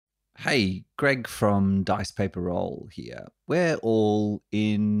Hey, Greg from Dice Paper Roll here. We're all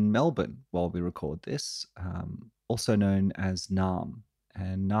in Melbourne while we record this, also known as Naarm.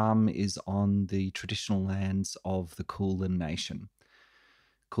 And Naarm is on the traditional lands of the Kulin Nation.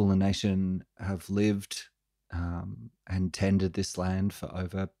 Kulin Nation have lived and tended this land for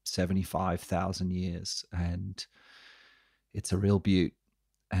over 75,000 years. And it's a real beaut.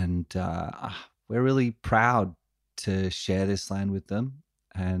 And we're really proud to share this land with them.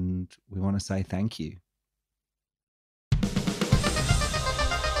 And we want to say thank you.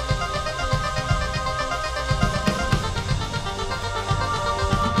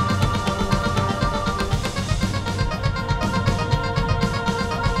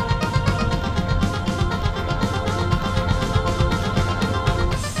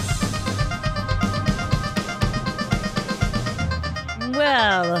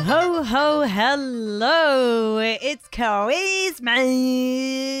 Well, ho, ho, hello. It's Christmas.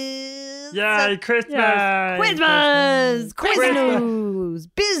 Yay, Christmas. Yay, Christmas. Quiznos.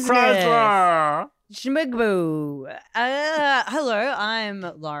 Business. Schmugbo. Hello, I'm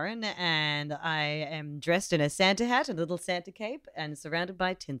Lauren, and I am dressed in a Santa hat and a little Santa cape and surrounded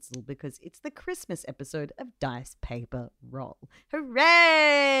by tinsel because it's the Christmas episode of Dice Paper Roll.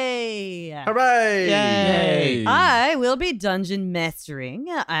 Hooray! Hooray! Yay! I will be dungeon mastering,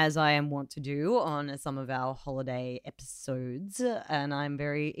 as I am wont to do on some of our holiday episodes, and I'm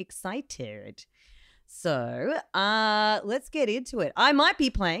very excited. So, let's get into it. I might be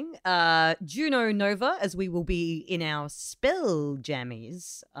playing Juno Nova, as we will be in our spell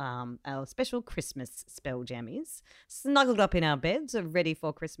jammies, our special Christmas spell jammies, snuggled up in our beds, ready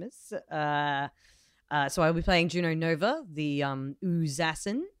for Christmas. So I'll be playing Juno Nova, the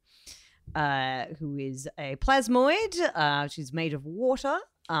Uzassin, who is a plasmoid. She's made of water,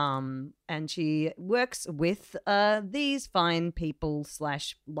 and she works with these fine people /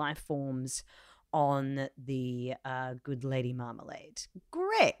 life forms on the Good Lady Marmalade.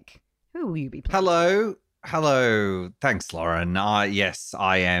 Greg, who will you be playing? Hello. Thanks, Lauren. Yes,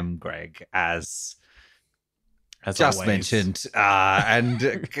 I am Greg, as just always mentioned, and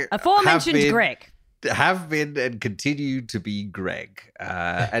Aforementioned Greg. Have been and continue to be Greg.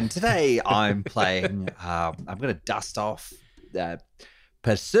 And today I'm playing. I'm going to dust off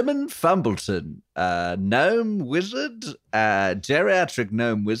Persimmon Fumbleton, gnome wizard, geriatric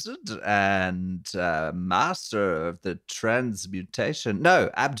gnome wizard, and master of the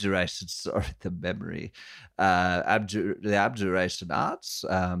abjuration. Sorry, the memory. The abjuration arts.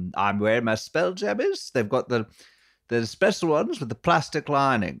 I'm wearing my spell jammies. They've got the special ones with the plastic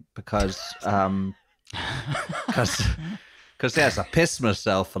lining because yes, I piss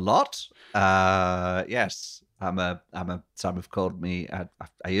myself a lot. Yes. Some have called me.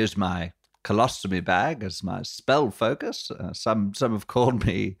 I use my colostomy bag as my spell focus. Some have called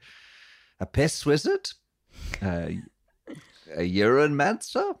me a piss wizard, a urine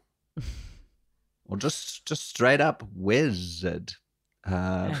mancer, or just straight up wizard.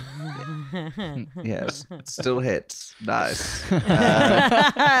 Yes, it still hits. Nice,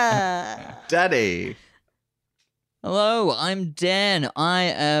 Danny. Hello, I'm Dan. I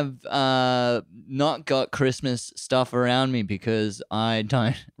have not got Christmas stuff around me because I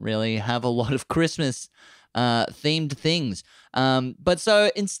don't really have a lot of Christmas themed things. But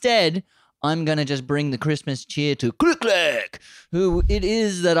so instead, I'm going to just bring the Christmas cheer to Click, who it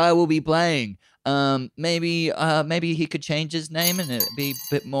is that I will be playing. Maybe he could change his name and it'd be a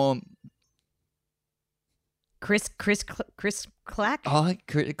bit more... Chris Clack? Oh,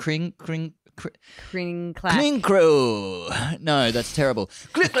 Cring Clack. Klinkro. No, that's terrible.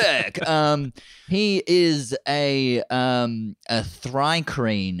 Click. He is a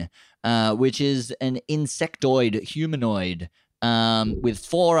thrycreen, which is an insectoid humanoid with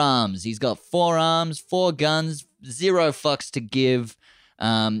 4 arms. He's got 4 arms, 4 guns, 0 fucks to give.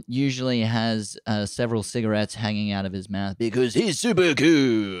 Usually has several cigarettes hanging out of his mouth because he's super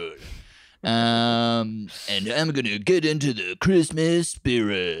cool. And I'm gonna get into the Christmas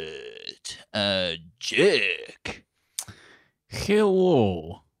spirit. Jack.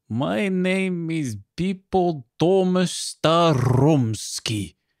 Hello, my name is People Thomas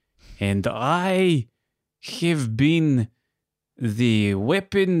Staromsky, and I have been the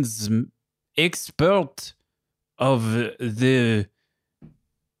weapons expert of the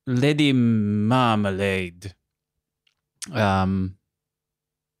Lady Marmalade.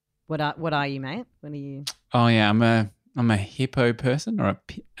 What are you, mate? What are you? Oh yeah, I'm a hippo person, or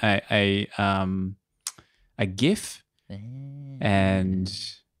a GIF, and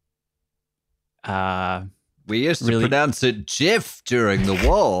we used to pronounce it GIF during the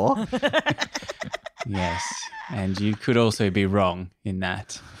war. Yes, and you could also be wrong in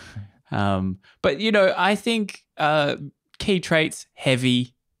that. But, I think key traits,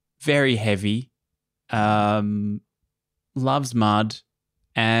 heavy, very heavy, loves mud,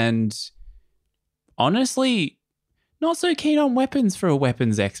 and honestly, not so keen on weapons for a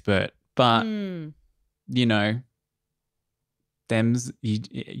weapons expert. But,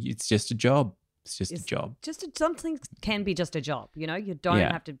 it's just a job. It's just a job. Something can be just a job, you don't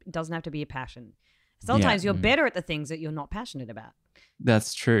have to, it doesn't have to be a passion. Sometimes you're better at the things that you're not passionate about.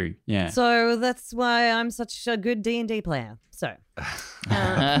 That's true. Yeah. So that's why I'm such a good D&D player. So, no,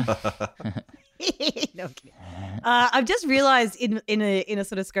 I'm kidding. I've just realized in a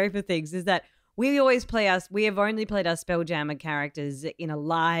sort of scope of things is that we have only played our Spelljammer characters in a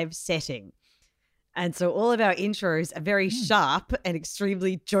live setting. And so all of our intros are very sharp and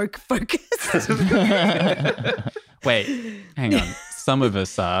extremely joke focused. Wait, hang on. Some of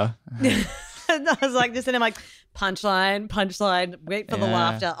us are. I was like, just and I'm like, punchline, wait for the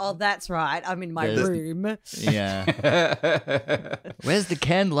laughter. Oh, that's right. I'm in my room. Yeah. Where's the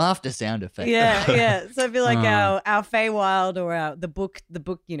canned laughter sound effect? Yeah. So I feel like our Feywild or the book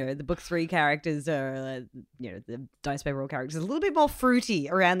 3 characters are the Dice Paper Roll characters are a little bit more fruity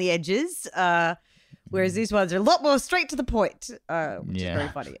around the edges. Whereas these ones are a lot more straight to the point, which is very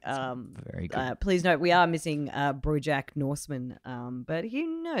funny. Very good. Please note, we are missing Brojack Norseman, but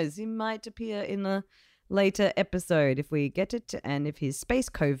who knows? He might appear in a later episode if we get it, and if his space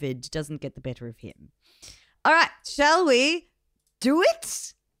COVID doesn't get the better of him. All right, shall we do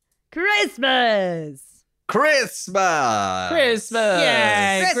it? Christmas! Yay,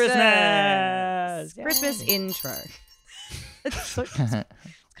 Christmas intro. It's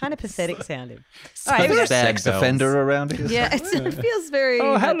kind of pathetic sounding. All right, a sex offender around here. Yeah, it feels very.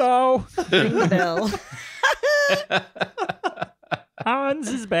 Oh, hello. Ring the bell. Hans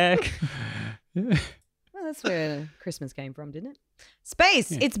is back. Well, that's where Christmas came from, didn't it?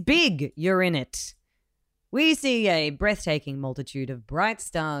 Space, it's big. You're in it. We see a breathtaking multitude of bright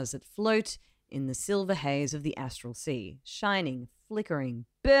stars that float in the silver haze of the astral sea, shining, flickering,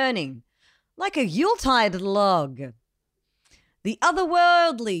 burning, like a Yuletide log. The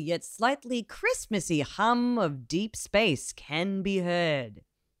otherworldly yet slightly Christmassy hum of deep space can be heard.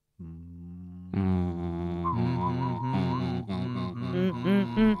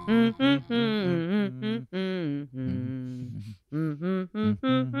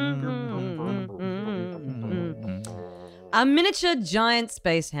 A miniature giant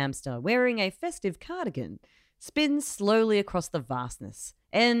space hamster wearing a festive cardigan spins slowly across the vastness,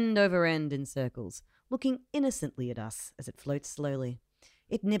 end over end in circles, looking innocently at us as it floats slowly.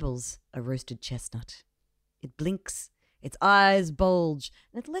 It nibbles a roasted chestnut. It blinks, its eyes bulge,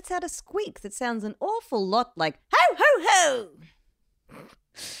 and it lets out a squeak that sounds an awful lot like ho ho ho!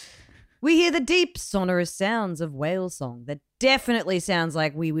 We hear the deep, sonorous sounds of whale song that definitely sounds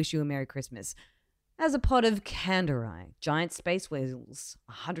like We Wish You a Merry Christmas. As a pod of Candorai, giant space whales,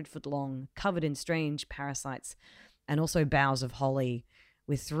 100-foot long, covered in strange parasites, and also boughs of holly,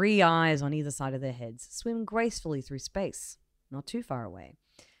 with 3 eyes on either side of their heads, swim gracefully through space, not too far away.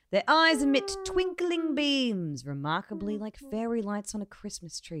 Their eyes emit twinkling beams, remarkably like fairy lights on a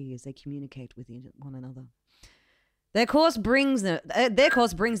Christmas tree as they communicate with one another. Their course brings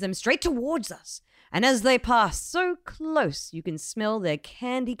them straight towards us, and as they pass so close, you can smell their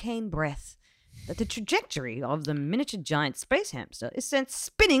candy cane breath that the trajectory of the miniature giant space hamster is sent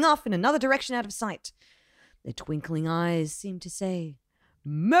spinning off in another direction out of sight. Their twinkling eyes seem to say,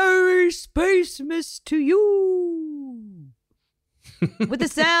 "Merry Spacemas to you!" With the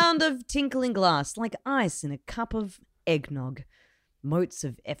sound of tinkling glass, like ice in a cup of eggnog, motes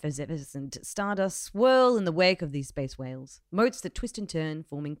of effervescent stardust swirl in the wake of these space whales. Motes that twist and turn,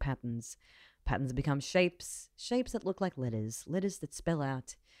 forming patterns. Patterns that become shapes that look like letters that spell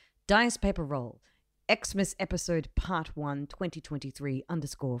out Dice Paper Roll, Xmas Episode Part 1,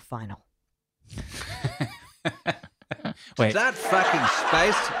 2023_final. Wait. That fucking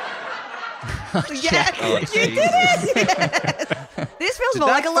space. Yeah, Oh, you did it! Yes. This feels more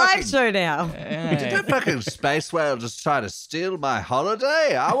like a live show now. Did that fucking space whale just try to steal my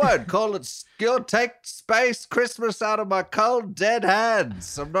holiday? I won't call it. You'll take space Christmas out of my cold, dead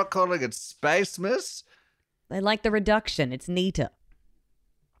hands. I'm not calling it Spacemas. They like the reduction. It's neater.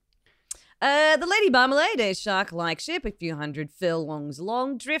 The Lady Marmalade, a shark-like ship, a few hundred furlongs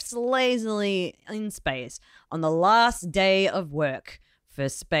long, drifts lazily in space on the last day of work for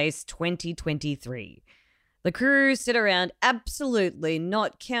Space 2023. The crew sit around absolutely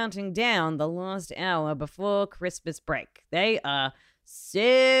not counting down the last hour before Christmas break. They are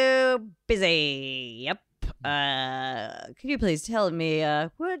so busy. Yep. Could you please tell me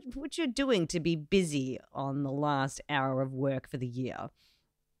what you're doing to be busy on the last hour of work for the year?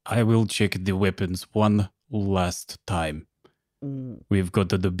 I will check the weapons one last time. Mm. We've got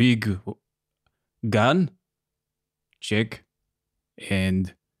the big gun, check,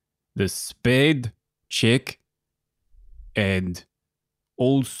 and the spade, check, and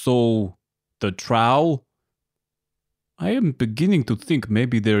also the trowel. I am beginning to think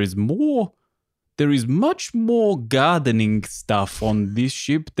maybe there is much more gardening stuff on this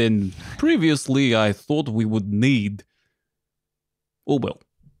ship than previously I thought we would need. Oh well.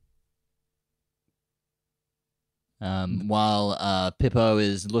 While Pippo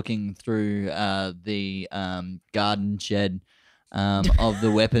is looking through the garden shed of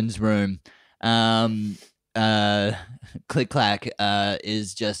the weapons room, Click Clack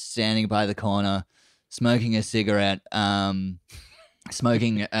is just standing by the corner, smoking a cigarette,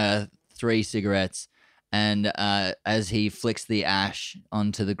 smoking 3 cigarettes, and as he flicks the ash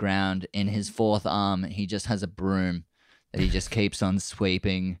onto the ground, in his 4th arm, he just has a broom that he just keeps on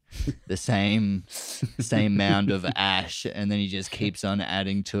sweeping the same mound of ash, and then he just keeps on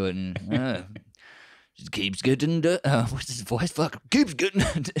adding to it, and just keeps getting what's his voice? Fuck, keeps getting.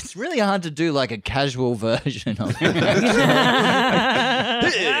 It's really hard to do like a casual version of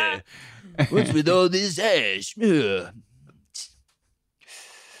it. What's with all this ash? Yeah,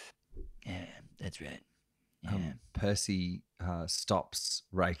 that's right. Yeah. Percy stops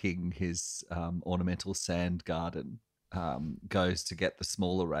raking his ornamental sand garden, goes to get the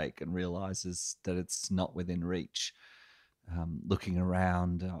smaller rake and realizes that it's not within reach. Looking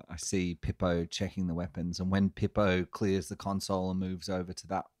around, I see Pippo checking the weapons, and when Pippo clears the console and moves over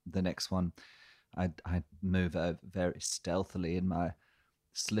to the next one, I move over very stealthily in my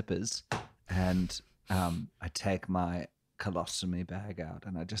slippers, and I take my colostomy bag out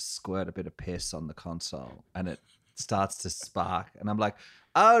and I just squirt a bit of piss on the console, and it starts to spark, and I'm like,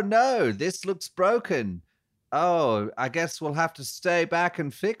 oh no, this looks broken. Oh, I guess we'll have to stay back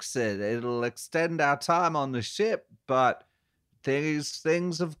and fix it. It'll extend our time on the ship, but these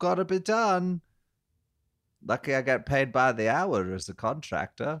things have got to be done. Lucky I get paid by the hour as a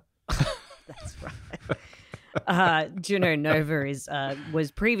contractor. That's right. Juno Nova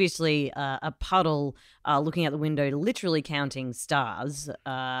was previously a puddle looking out the window, literally counting stars,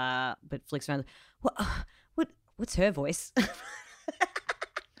 but flicks around. What's her voice?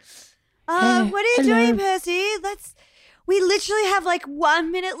 What are you doing, Percy? We literally have like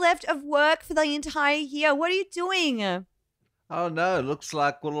 1 minute left of work for the entire year. What are you doing? Oh no, looks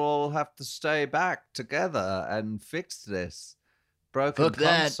like we'll all have to stay back together and fix this broken Fuck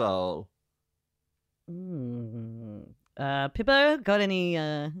that. console. Pippo, got any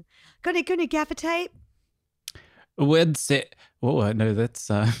gaffer tape? When's it? Oh no, that's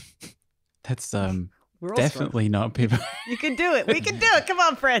We're all definitely not people. You can do it. We can do it. Come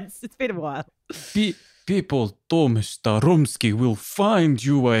on, friends. It's been a while. People, Tom Staromsky will find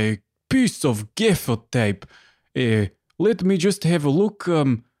you a piece of gaffer tape. Let me just have a look.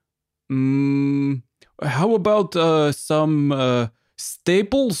 How about some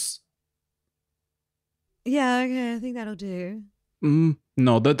staples? Yeah, okay, I think that'll do.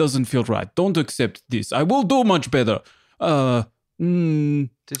 No, that doesn't feel right. Don't accept this. I will do much better. Did you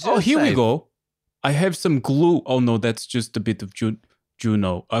Here we say- go. I have some glue. Oh no, that's just a bit of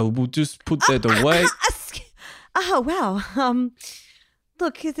Juno. I will just put that away. Oh wow.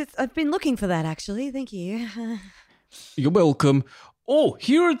 Look, I've been looking for that actually. Thank you. You're welcome. Oh,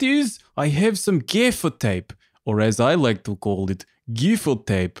 here it is. I have some gaffer tape, or as I like to call it, gaffer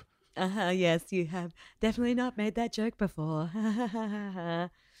tape. Yes, you have definitely not made that joke before.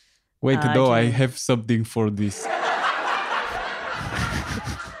 Wait, no, I Jen. have something for this.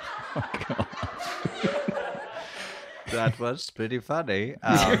 That was pretty funny.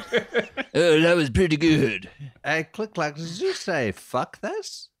 Oh, that was pretty good. Hey, Click Clack, did you say fuck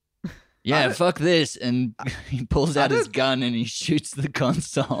this? Yeah, fuck this, and he pulls out his gun and he shoots the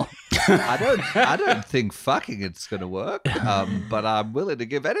console. I don't think fucking it's gonna work. But I'm willing to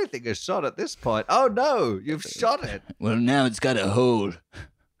give anything a shot at this point. Oh no, you've shot it. Well, now it's got a hole.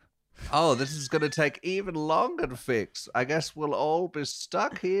 Oh, this is gonna take even longer to fix. I guess we'll all be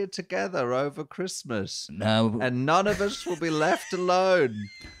stuck here together over Christmas, Now, and none of us will be left alone.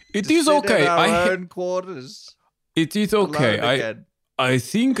 It to is sit okay. In our own quarters. It is okay. alone again. I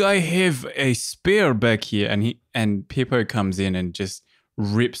think I have a spare back here, and Pippo comes in and just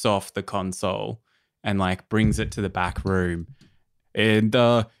rips off the console and like brings it to the back room, and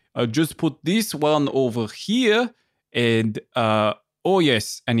I'll just put this one over here, and oh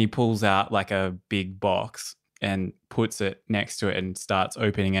yes, and he pulls out like a big box and puts it next to it and starts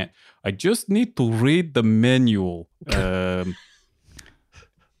opening it. I just need to read the manual. Well,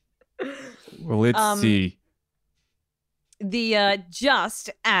 let's see. just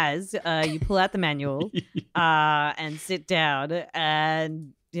as you pull out the manual and sit down,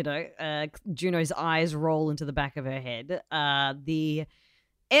 and Juno's eyes roll into the back of her head. The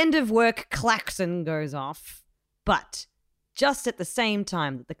end of work klaxon goes off, but just at the same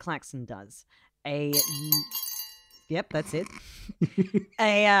time that the klaxon does, yep, that's it.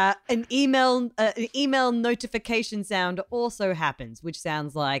 An email notification sound also happens, which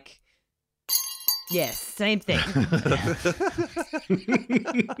sounds like, yes, same thing.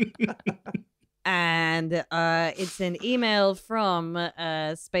 And it's an email from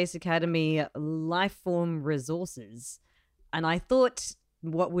Space Academy Lifeform Resources. And I thought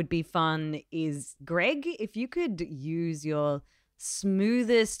what would be fun is, Greg, if you could use your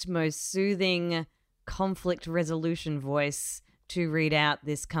smoothest, most soothing conflict resolution voice to read out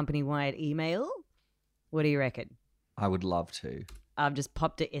this company-wide email. What do you reckon? I would love to. I've just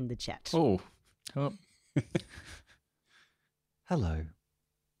popped it in the chat. Oh. Hello.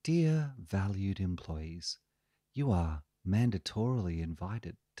 Dear valued employees, you are mandatorily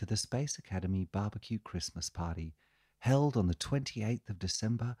invited to the Space Academy Barbecue Christmas Party held on the 28th of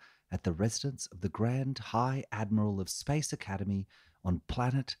December at the residence of the Grand High Admiral of Space Academy on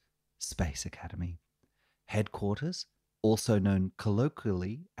planet Space Academy. Headquarters, also known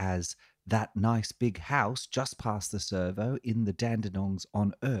colloquially as that nice big house just past the servo in the Dandenongs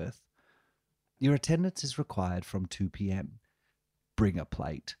on Earth. Your attendance is required from 2 p.m. Bring a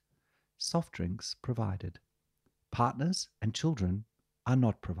plate. Soft drinks provided. Partners and children are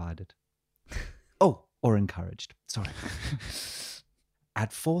not provided. Oh, or encouraged. Sorry.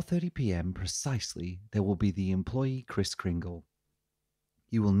 At 4:30 p.m. precisely, there will be the employee Kris Kringle.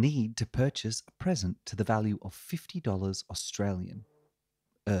 You will need to purchase a present to the value of $50 Australian,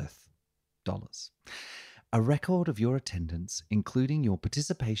 Earth dollars. A record of your attendance, including your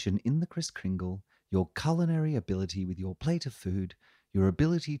participation in the Kris Kringle, your culinary ability with your plate of food, your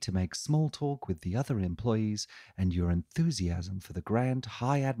ability to make small talk with the other employees, and your enthusiasm for the Grand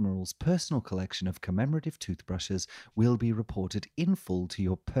High Admiral's personal collection of commemorative toothbrushes will be reported in full to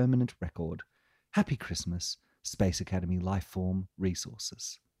your permanent record. Happy Christmas, Space Academy Lifeform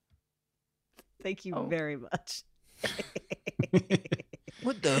Resources. Thank you very much.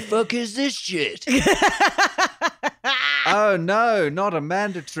 What the fuck is this shit? Oh no, not a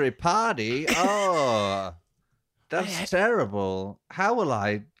mandatory party. Oh, that's terrible. How will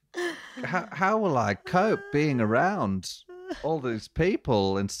I cope being around all these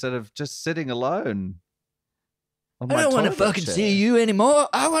people instead of just sitting alone? I don't want to fucking see you anymore.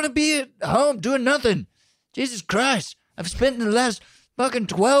 I want to be at home doing nothing. Jesus Christ. I've spent the last fucking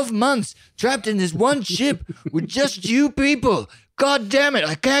 12 months trapped in this one ship with just you people. God damn it.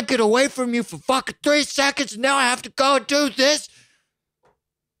 I can't get away from you for fucking 3 seconds, and now I have to go and do this.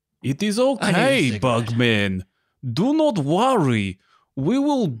 It is okay, Bugman. Do not worry. We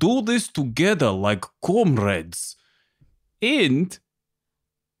will do this together like comrades. And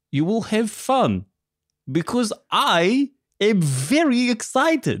you will have fun. Because I am very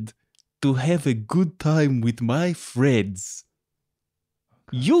excited to have a good time with my friends.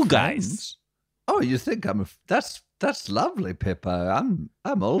 You guys. Oh, you think that's lovely, Pippo.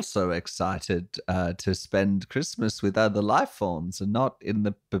 I'm also excited to spend Christmas with other life forms and not in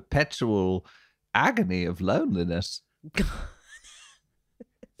the perpetual agony of loneliness.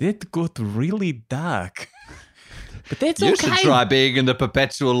 That got really dark. But that's you okay. should try being in the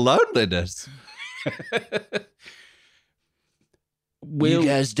perpetual loneliness. You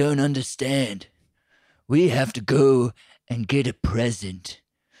guys don't understand. We have to go and get a present.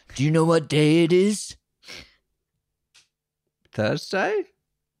 Do you know what day it is? Thursday?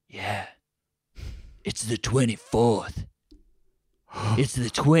 Yeah. It's the 24th. It's the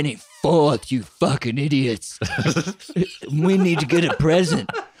 24th, you fucking idiots. We need to get a present.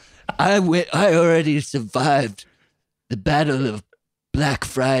 I already survived the Battle of Black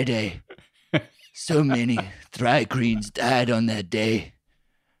Friday. So many Thry-Greens died on that day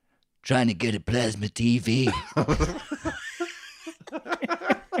trying to get a plasma TV.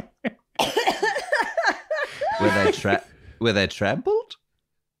 Were they trampled?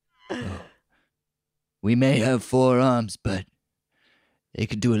 Oh. We may have 4 arms, but they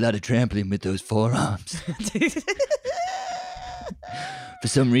could do a lot of trampling with those 4 arms. For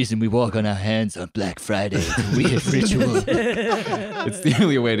some reason, we walk on our hands on Black Friday. It's a weird ritual. It's the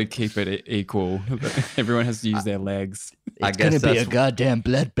only way to keep it equal. Everyone has to use their legs. It's going to be a goddamn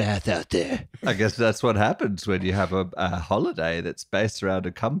bloodbath out there. I guess that's what happens when you have a holiday that's based around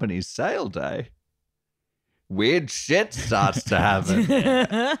a company's sale day. Weird shit starts to happen.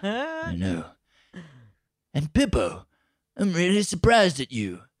 I know. And Pippo, I'm really surprised at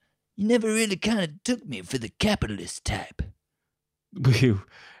you. You never really kind of took me for the capitalist type.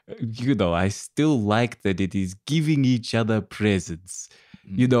 I still like that it is giving each other presents.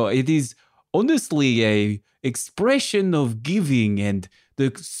 It is honestly a expression of giving and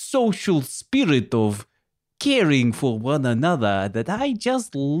the social spirit of caring for one another that I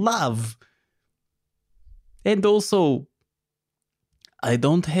just love. And also, I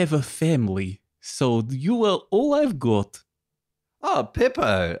don't have a family, so you are all I've got. Oh,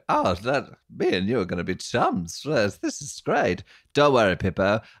 Pippo. Oh, me and you are going to be chums. Yes, this is great. Don't worry,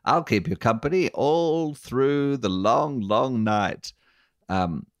 Pippo. I'll keep you company all through the long, long night.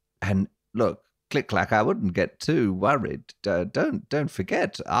 And look, Click Clack, I wouldn't get too worried. Don't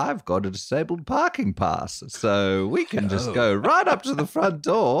forget, I've got a disabled parking pass, so we can just go right up to the front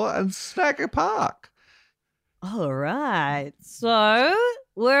door and snag a park. All right. So,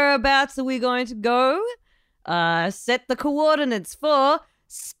 whereabouts are we going to go? Set the coordinates for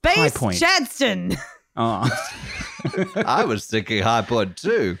Space Point. Chadston. Oh. I was thinking High Point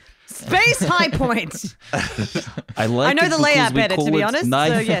too. Space High Point. I know the layout better, to be honest. So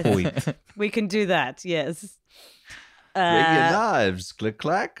Knife yes, Point. we can do that. Yes. Bring your knives, Click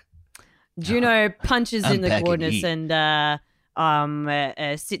Clack. Juno punches in the Unpacking coordinates heat.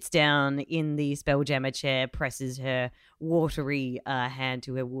 and sits down in the Spelljammer chair, presses her watery hand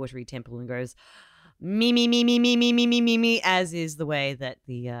to her watery temple, and goes, "Me, me, me, me, me, me, me, me, me, me," as is the way that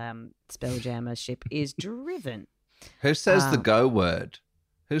the Spelljammer ship is driven. Who says the go word?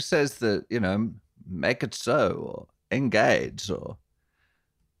 Who says the, make it so or engage or...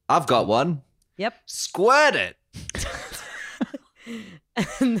 I've got one. Yep. Squirt it.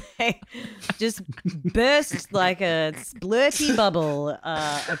 And they just burst like a splurty bubble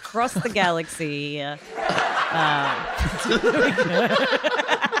across the galaxy.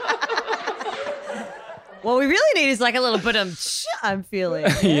 What we really need is like a little bit of I'm feeling.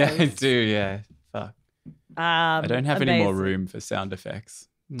 Yeah, I do, yeah. Fuck. I don't have any more amazing. room for sound effects.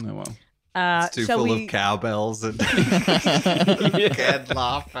 Oh, well. It's too shall full we- of cowbells and canned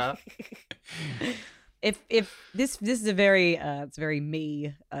laughter. If this is a very it's a very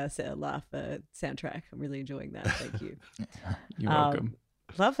me laugh soundtrack. I'm really enjoying that. Thank you. You're welcome.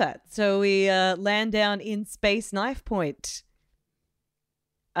 Love that. So we land down in Space Knife Point.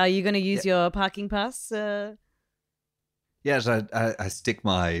 Are you going to use your parking pass? Yes, I stick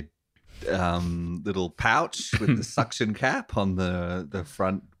my little pouch with the suction cap on the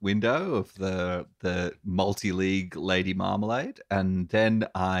front window of the multi-league Lady Marmalade, and then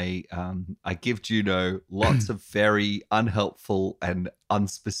I give Juno lots of very unhelpful and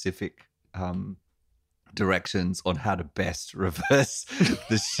unspecific directions on how to best reverse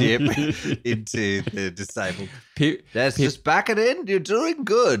the ship into the disabled. Just back it in. You're doing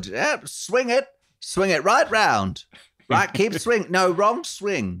good. Yeah, swing it right round. Right, keep swing. No, wrong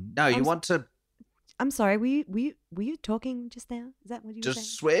swing. No, you want to I'm sorry. Were you talking just now? Is that what you were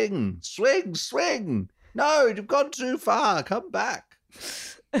just swing. No, you've gone too far. Come back.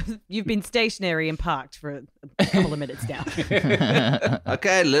 saying? You've been stationary and parked for a couple of minutes now.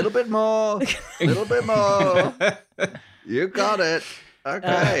 Okay, a little bit more. You got it.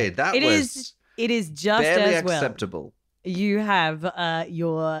 Okay, that It was is just barely as well. acceptable. You have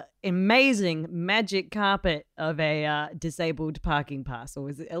your amazing magic carpet of a disabled parking pass, or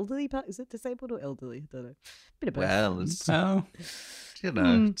is it elderly? Is it disabled or elderly? I don't know. Bit of both. Well, it's Oh.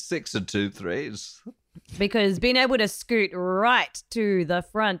 6 and 2 3s. Because being able to scoot right to the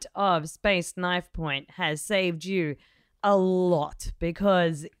front of Space Knife Point has saved you a lot,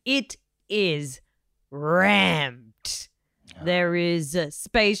 because it is rammed. There is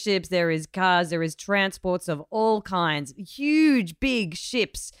spaceships, there is cars, there is transports of all kinds, huge, big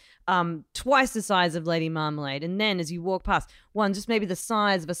ships, twice the size of Lady Marmalade. And then as you walk past, one just maybe the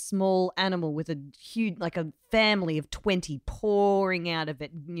size of a small animal with a huge, like a family of 20 pouring out of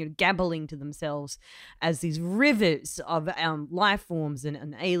it, gabbling to themselves as these rivers of life forms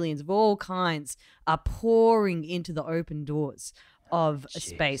and aliens of all kinds are pouring into the open doors of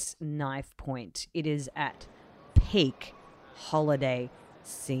Space Knife Point. It is at peak holiday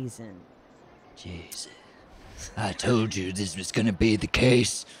season. Jesus. I told you this was going to be the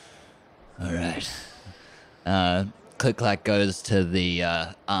case. All right. Click-Clack goes to the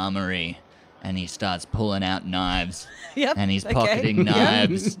armory and he starts pulling out knives. Yep. And he's okay. pocketing Yep.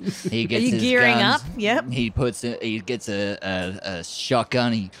 knives. He Are gets you his gearing guns. up? Yep. He gets a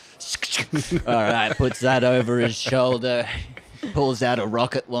shotgun. He all right, puts that over his shoulder. Pulls out a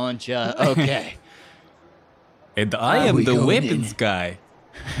rocket launcher. Okay. And I am we the going weapons in? guy.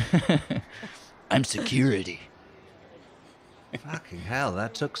 I'm security. Fucking hell,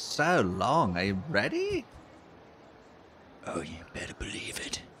 that took so long. Are you ready? Oh, you better believe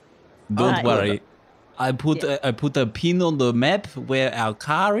it. Don't Alright. worry. I put a pin on the map where our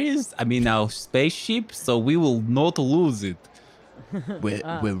car is. I mean our spaceship, so we will not lose it.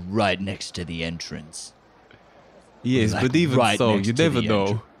 We're right next to the entrance. Yes, Like but even right so, next you to never the know.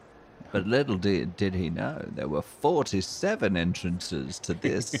 entrance. But little did he know there were 47 entrances to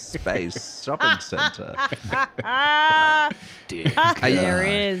this space shopping center. Dear There God.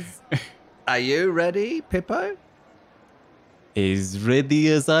 is. Are you ready, Pippo? As ready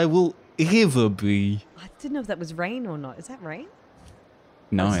as I will ever be. I didn't know if that was rain or not. Is that rain?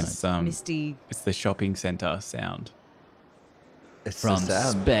 No, That's it's misty. it's the shopping center sound. It's From the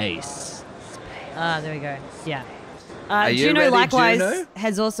sound. space. There we go. Yeah. Are you Juno, ready, likewise, Juno?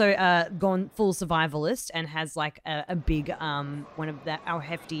 has also gone full survivalist and has like a big one of our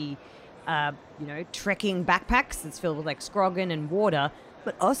hefty, trekking backpacks that's filled with like scroggin and water.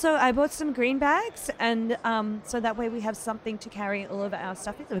 But also, I bought some green bags, and so that way we have something to carry all of our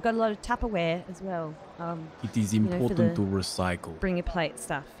stuff in. We've got a lot of Tupperware as well. It is know, for important the- to recycle. Bring a plate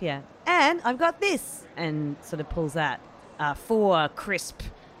stuff, yeah. And I've got this, and sort of pulls that 4 crisp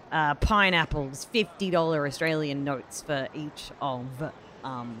pineapples, $50 Australian notes for each of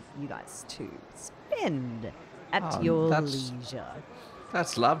you guys to spend at your that's- leisure.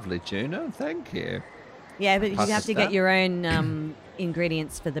 That's lovely, Juno. Thank you. Yeah, but you Pass have us to get that. your own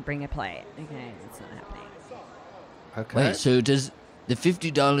ingredients for the bring a plate. Okay, that's not happening. Okay. Wait, so does the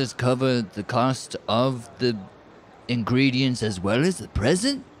 $50 cover the cost of the ingredients as well as the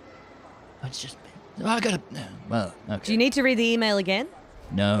present? It's just, I gotta. Well, okay. Do you need to read the email again,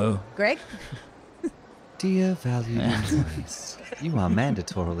 No. Greg? Dear valued employees, you are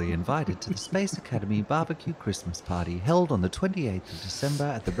mandatorily invited to the Space Academy Barbecue Christmas Party held on the 28th of December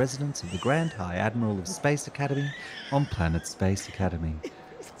at the residence of the Grand High Admiral of Space Academy on Planet Space Academy.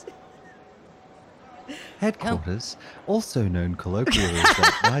 Headquarters, also known colloquially as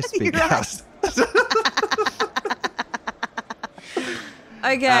the Nice Big You're right. House.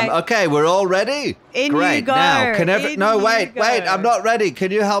 Okay. Okay, we're all ready. In you Great. go. Now, can In no, you wait, go. I'm not ready.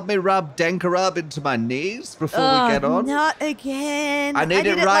 Can you help me rub Denkarub into my knees before we get on? Not again. I need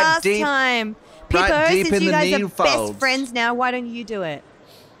did it right last deep- time. right Pippo, deep since in you the guys knee are folds. best friends now, why don't you do it?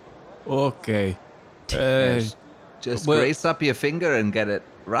 Okay. Just well- grease up your finger and get it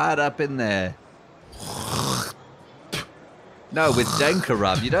right up in there. No, with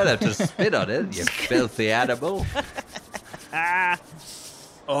Denkarub, you don't have to spit on it, you filthy animal.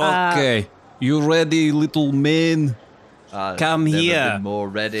 Okay. You ready, little man? Come Never here. been more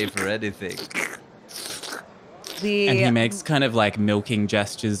ready for anything. The And he makes kind of like milking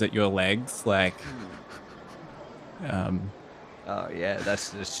gestures at your legs, like Oh yeah, that's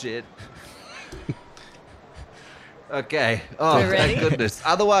the shit. Okay. Oh, We're ready? thank goodness.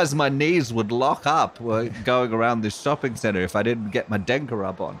 Otherwise, my knees would lock up going around this shopping center if I didn't get my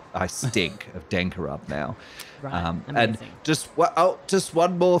Denkarub on. I stink of Denkarub now. Right, and amazing. just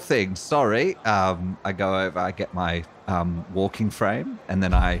one more thing. Sorry. I go over. I get my walking frame, and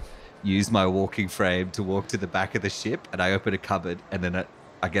then I use my walking frame to walk to the back of the ship, and I open a cupboard, and then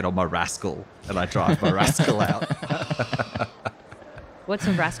I get on my rascal, and I drive my rascal out. What's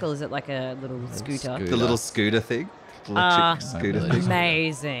a rascal? Is it like a little scooter? The little scooter thing. Electric scooter really thing.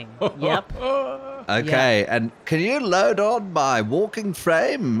 Amazing. Yep. Okay, and can you load on my walking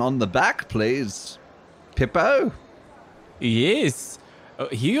frame on the back, please? Pippo? yes.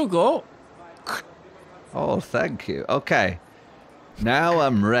 Here you go. Oh, thank you. Okay. Now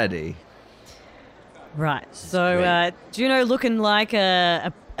I'm ready. Right. So Juno looking like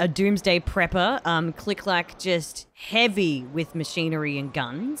a doomsday prepper. Click-Clack just heavy with machinery and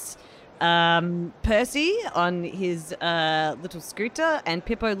guns. Percy on his little scooter, and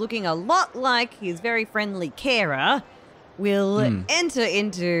Pippo looking a lot like his very friendly carer will enter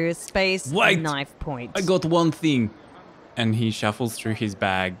into space Wait. knife point. I got one thing. And he shuffles through his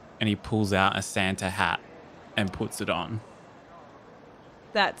bag and he pulls out a Santa hat and puts it on.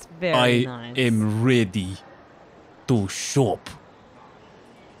 That's very I nice. am ready to shop.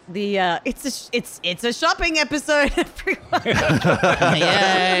 The it's a shopping episode, everyone.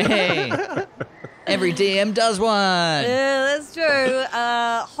 Yay! Every DM does one. Yeah, that's true.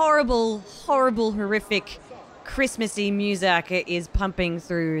 Horrible, horrific Christmassy music is pumping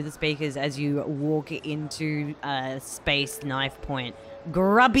through the speakers as you walk into Space Knife Point.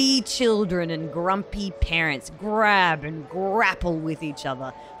 Grubby children and grumpy parents grab and grapple with each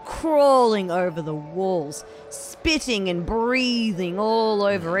other, crawling over the walls, spitting and breathing all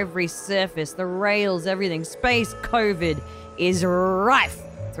over every surface, the rails, everything. Space COVID is rife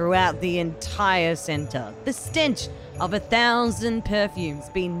throughout the entire center. The stench of 1,000 perfumes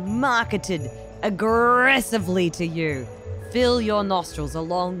being marketed aggressively to you fill your nostrils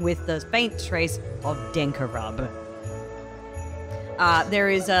along with the faint trace of Denka rub. There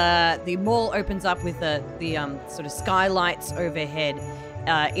is the mall opens up with the sort of skylights overhead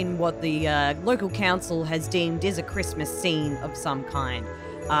in what the local council has deemed is a Christmas scene of some kind.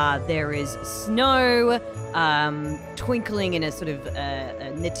 There is snow twinkling in a sort of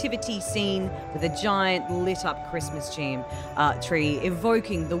a nativity scene with a giant lit up Christmas tree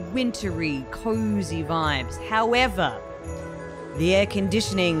evoking the wintry, cozy vibes. However, the air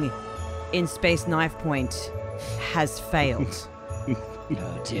conditioning in Space Knife Point has failed.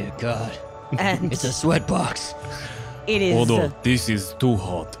 Oh dear God! And It's a sweat box. it is Hold on, this is too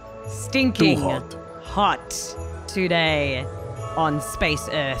hot. stinking Too hot. hot today on Space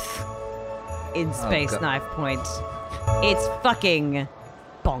Earth in Space God. Knife Point. It's fucking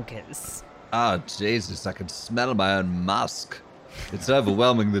bonkers. Oh, Jesus, I can smell my own musk. It's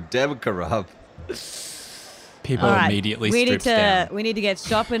overwhelming the Devika rub. People All right, immediately we need strips to down. we need to get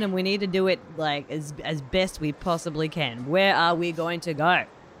shopping, and we need to do it like as best we possibly can. Where are we going to go?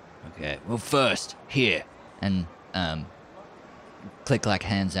 Okay. Well, first here, and Click Clack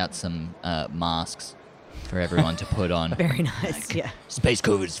hands out some masks for everyone to put on. Very nice. Yeah. Space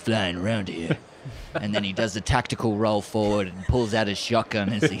COVID's flying around here. And then he does a tactical roll forward and pulls out his shotgun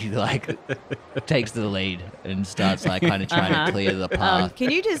as he like takes the lead and starts like kind of trying to clear the path. Can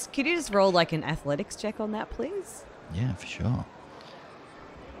you just roll like an athletics check on that, please? Yeah, for sure.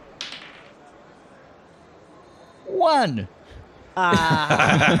 1.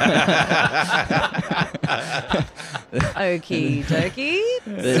 Okie dokie.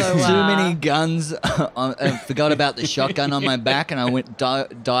 There's So, too many guns. I forgot about the shotgun on my back, and I went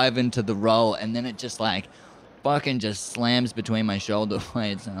dive into the roll, and then it just like fucking just slams between my shoulder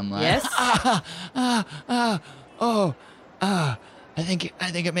blades, and I'm like, Yes? I think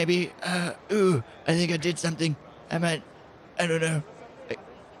it maybe, I think I did something. I don't know.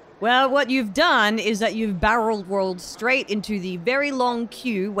 Well, what you've done is that you've barrel rolled straight into the very long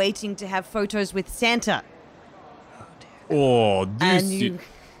queue waiting to have photos with Santa. Oh, And this you-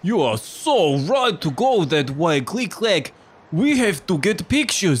 you are so right to go that way, Click Clack. We have to get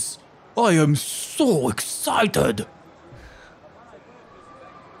pictures. I am so excited.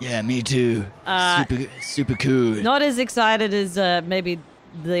 Yeah, me too. Super cool. Not as excited as maybe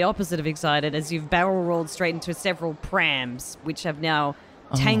the opposite of excited, as you've barrel rolled straight into several prams, which have now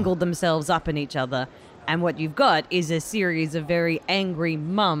tangled themselves up in each other. And what you've got is a series of very angry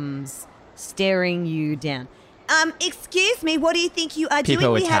mums staring you down. Excuse me, what do you think you are People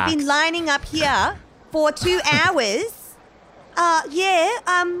doing? We have attacks. been lining up here for 2 hours.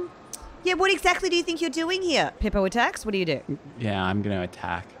 Yeah, what exactly do you think you're doing here? Pippo attacks? What do you do? Yeah, I'm gonna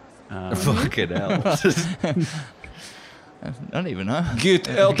attack. Fucking hell. I don't even know. Get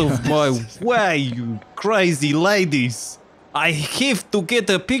out of my way, you crazy ladies! I have to get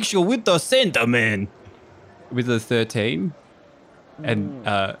a picture with the Santa man. With a 13, and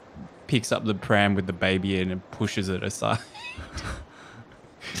picks up the pram with the baby in and pushes it aside.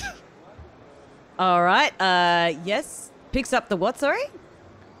 All right. Yes. Picks up the what? Sorry.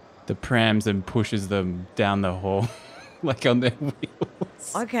 The prams and pushes them down the hall, like on their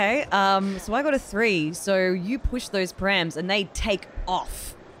wheels. Okay. So I got a 3. So you push those prams and they take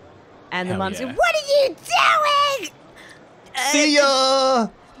off. And the Hell mum said, yeah. "What are you doing? See ya!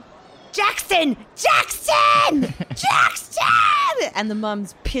 Jackson! Jackson! Jackson!" And the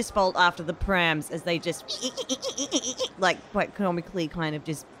mum's piss bolt after the prams as they just like quite comically kind of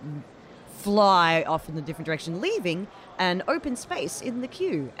just fly off in a different direction, leaving an open space in the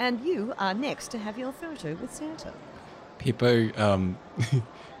queue. And you are next to have your photo with Santa. Pippo,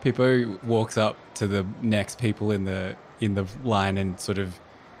 Pippo walks up to the next people in the line and sort of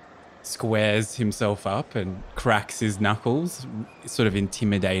squares himself up and cracks his knuckles, sort of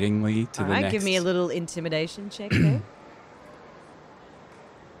intimidatingly to All the right, next. give me a little intimidation check there.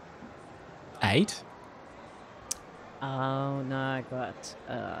 8. Oh no, I got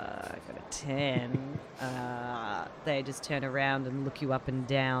a 10. They just turn around and look you up and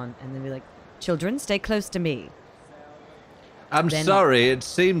down, and then be like, "Children, stay close to me." I'm They're not- sorry, it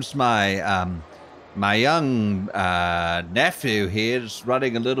seems my my young nephew here is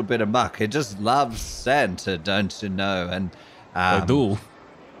running a little bit amok. He just loves Santa, don't you know? And I do.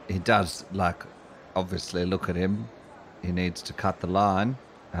 he does, like, obviously look at him. He needs to cut the line.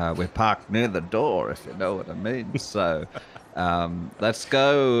 We're parked near the door, if you know what I mean. So let's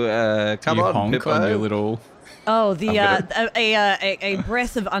go. Come you on, honk Pippo. on your little. Oh, I'm a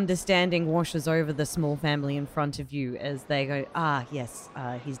breath of understanding washes over the small family in front of you as they go, "Ah, yes,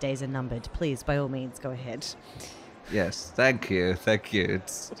 his days are numbered. Please, by all means, go ahead." Yes, thank you.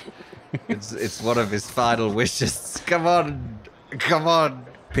 It's one of his final wishes. Come on,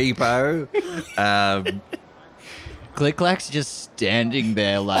 Peepo. Click-Clack's just standing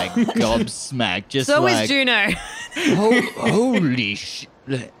there like gobsmacked, just So like, is Juno. holy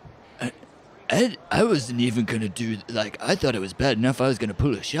shit. I wasn't even gonna do, like, I thought it was bad enough I was gonna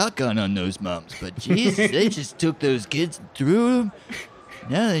pull a shotgun on those moms, but Jesus, they just took those kids and threw them.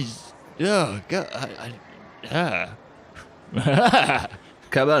 Now they just, oh, God,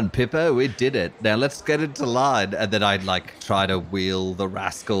 Come on, Pippo, we did it. Now let's get into line. And then I'd like try to wheel the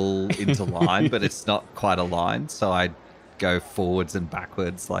rascal into line, but it's not quite a line. So I go forwards and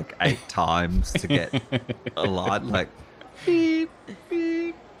backwards like 8 times to get a line. Like, beep,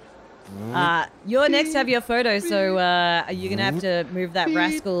 beep. You're next to have your photo, so you're going to have to move that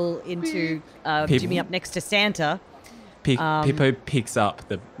rascal into Jimmy up next to Santa. Pippo picks up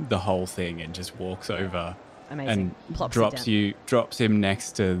the whole thing and just walks over. Amazing. And Plops it down. drops him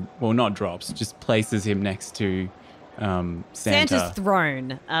next to, well, not drops, just places him next to Santa. Santa's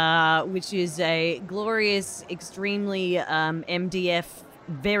throne, which is a glorious, extremely MDF,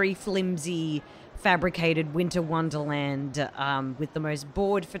 very flimsy, fabricated winter wonderland with the most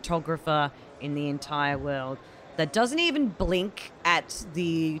bored photographer in the entire world that doesn't even blink at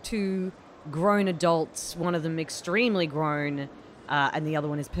the 2 grown adults, one of them extremely grown, and the other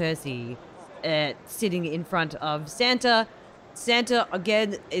one is Percy, sitting in front of Santa. Santa,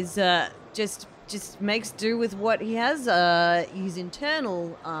 again, is just makes do with what he has. His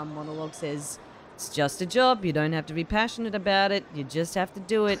internal monologue says, it's just a job. You don't have to be passionate about it. You just have to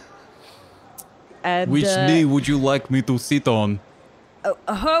do it. And, Which knee would you like me to sit on? Ho,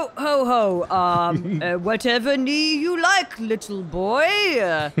 ho, ho. Whatever knee you like, little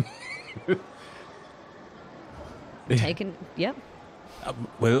boy. Taken, yep.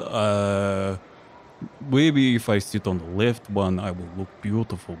 Well, maybe if I sit on the left one, I will look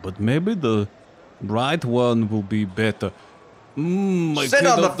beautiful, but maybe the right one will be better. Sit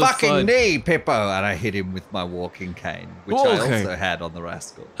on the fucking knee, Pippo. And I hit him with my walking cane, which I also had on the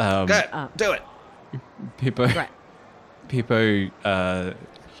rascal. Go, do it. Pippo. Right.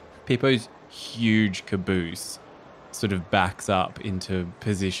 Pippo's huge caboose sort of backs up into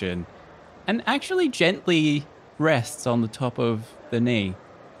position and actually gently rests on the top of the knee.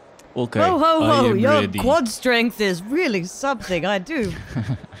 Okay. Ho, ho, I ho. am Your ready. quad strength is really something I do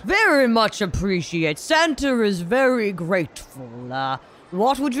very much appreciate. Santa is very grateful.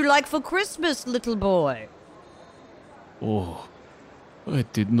 What would you like for Christmas, little boy? Oh, I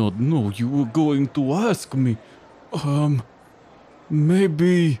did not know you were going to ask me.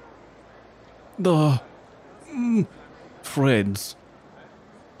 Maybe the friends.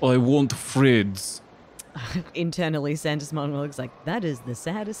 I want friends. Internally, Santa's monologue's like, that is the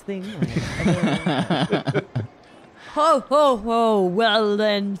saddest thing I've ever Ho, ho, ho. Well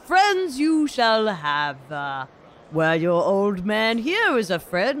then, friends you shall have. Well, your old man here is a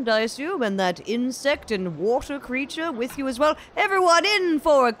friend, I assume, and that insect and water creature with you as well. Everyone in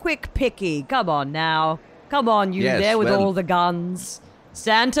for a quick picky. Come on now. Come on, you there with all the guns.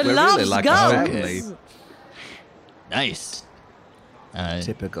 Santa loves really like guns. nice.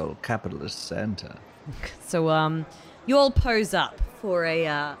 Typical capitalist Santa. So, you all pose up for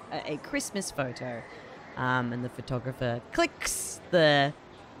a Christmas photo, and the photographer clicks the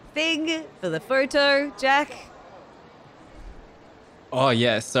thing for the photo. Jack. Oh,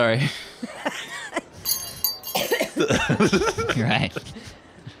 yeah, sorry. Right.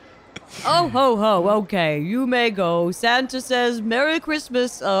 Oh, ho, ho. Okay, you may go. Santa says, Merry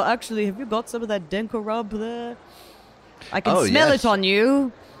Christmas. Actually, have you got some of that Denko rub there? I can smell yes. it on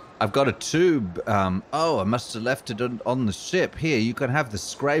you. I've got a tube. I must have left it on the ship. Here, you can have the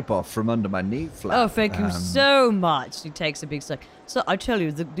scrape off from under my knee flap. Oh, thank you so much. He takes a big suck. So I tell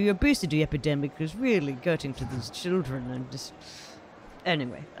you, the obesity epidemic is really getting to these children, and just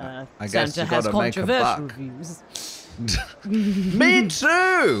anyway, I guess Santa you has gotta make a controversial buck. views. Me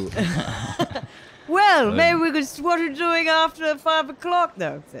too. Well, maybe we could. What are you doing after 5 o'clock,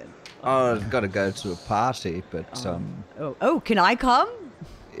 though? Then? Oh, I've got to go to a party, but Can I come?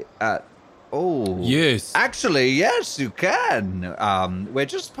 Yes. Actually, yes, you can. We're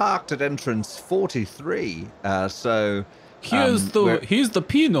just parked at entrance 43. So Here's the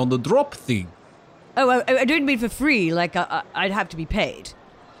pin on the drop thing. Oh, I don't mean for free. Like I'd have to be paid.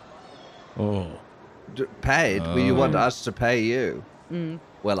 Oh. Paid? Well, you want us to pay you?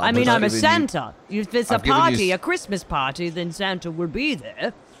 Well, I mean, I'm a giving Santa. If it's a I've given you party, s- a Christmas party, then Santa will be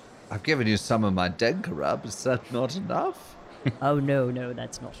there. I've given you some of my Denka rub. Is that not enough? Oh no,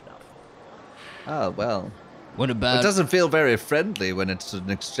 that's not enough. Oh well. What about It doesn't feel very friendly when it's an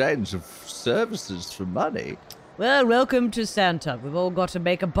exchange of services for money. Well, welcome to Santa. We've all got to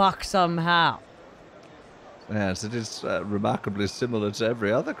make a buck somehow. Yes, it is remarkably similar to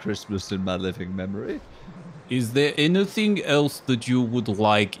every other Christmas in my living memory. Is there anything else that you would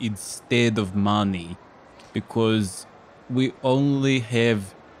like instead of money? Because we only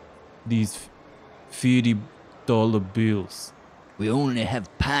have these $50 bills. We only have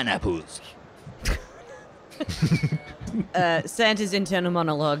pineapples. Santa's internal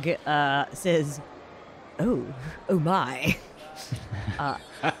monologue says, Oh my.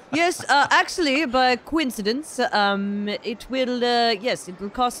 Yes, actually, by coincidence, it will, yes, it will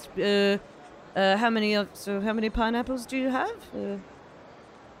cost, how many pineapples do you have?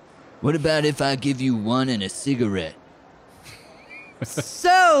 What about if I give you one and a cigarette?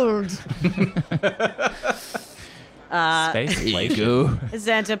 Sold! Space There you inflation. go.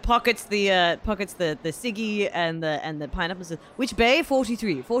 Santa pockets the ciggy and the pineapple. Says, which bay?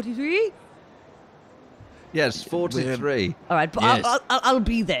 43. 43? Yes, 43. All right, but Yes. I'll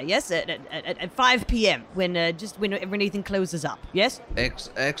be there. Yes, at 5 p.m. when when everything closes up. Yes.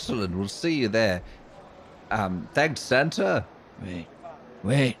 Excellent. We'll see you there. Thanks, Santa.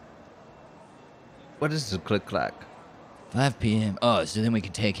 Wait. What is it, click-clack? 5 p.m. Oh, so then we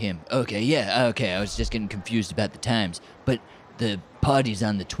can take him. Okay, yeah, okay. I was just getting confused about the times. But the party's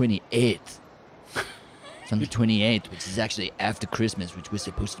on the 28th. It's on the 28th, which is actually after Christmas, which we're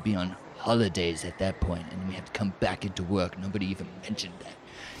supposed to be on holidays at that point, and then we have to come back into work. Nobody even mentioned that.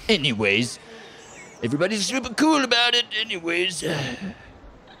 Anyways, everybody's super cool about it. Anyways.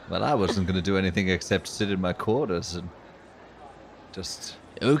 Well, I wasn't going to do anything except sit in my quarters and just...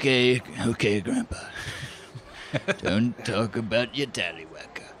 Okay, Grandpa. Don't talk about your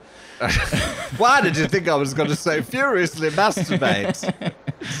tallywhacker. Why did you think I was going to say furiously masturbate?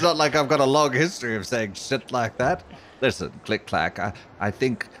 It's not like I've got a long history of saying shit like that. Listen, click-clack, I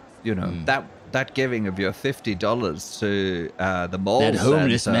think, you know, that giving of your $50 to the mall That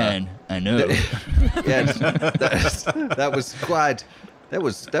homeless Santa- man, I know. Yes, that was quite... That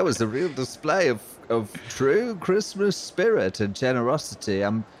was a real display of true Christmas spirit and generosity.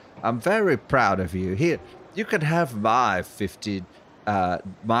 I'm very proud of you. Here, you can have my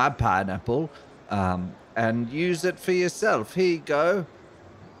my pineapple, and use it for yourself. Here you go.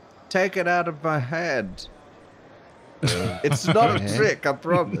 Take it out of my hand. It's not a trick, I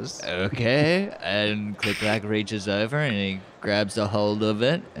promise. Okay, and Click-Clack reaches over and he grabs a hold of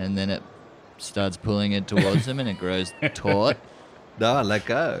it, and then it starts pulling it towards him, and it grows taut. No, let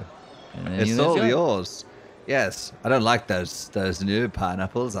go. And then It's he lets all go. yours. Yes, I don't like those new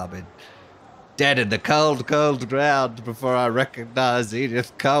pineapples. I've been dead in the cold ground before I recognized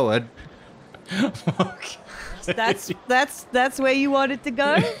Edith Cohen. That's where you wanted to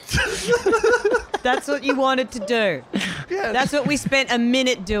go. That's what you wanted to do. Yes. That's what we spent a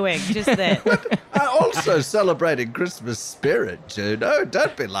minute doing just then. I'm also celebrating Christmas spirit, Juno.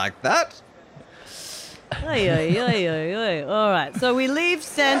 Don't be like that. Oy, oy, oy, oy, oy. All right, so we leave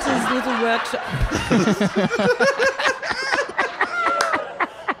Santa's little workshop.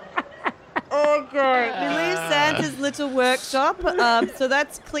 Okay, we leave Santa's little workshop. So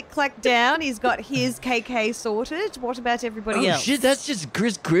that's Click-Clack down. He's got his KK sorted. What about everybody Oh else? shit, that's just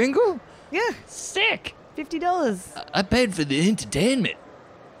Chris Kringle? Yeah, Sick. $50. I paid for the entertainment.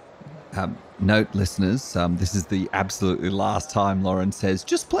 Note, listeners, this is the absolutely last time Lauren says,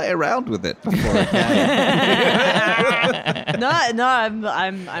 just play around with it before a game. No,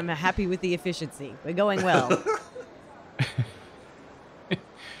 I'm happy with the efficiency. We're going well.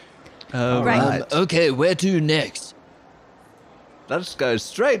 Right. Okay, where to next? Let's go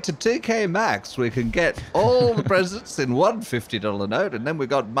straight to TK Maxx. We can get all the presents in one $50 note, and then we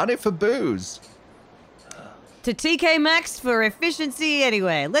got money for booze. To TK Maxx for efficiency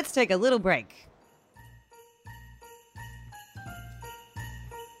anyway. Let's take a little break.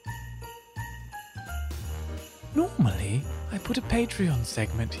 Normally, I put a Patreon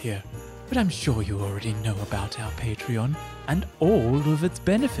segment here, but I'm sure you already know about our Patreon and all of its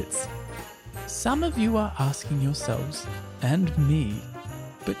benefits. Some of you are asking yourselves, and me,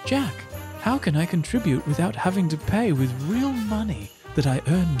 but Jack, how can I contribute without having to pay with real money that I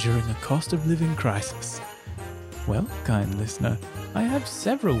earn during a cost of living crisis? Well, kind listener, I have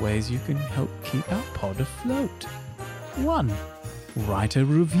several ways you can help keep our pod afloat. 1. Write a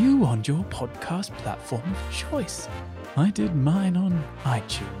review on your podcast platform of choice. I did mine on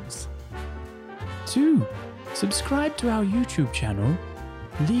iTunes. 2. Subscribe to our YouTube channel.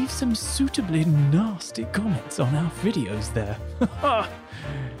 Leave some suitably nasty comments on our videos there.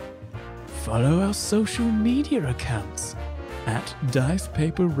 Follow our social media accounts at Dice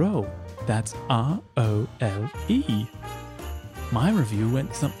Paper Roll. That's ROLE. My review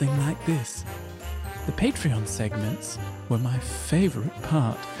went something like this. The Patreon segments were my favorite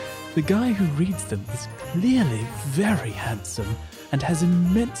part. The guy who reads them is clearly very handsome and has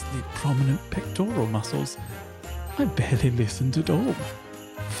immensely prominent pectoral muscles. I barely listened at all.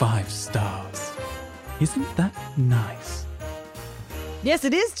 5 stars. Isn't that nice? Yes,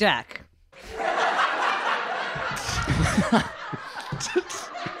 it is, Jack.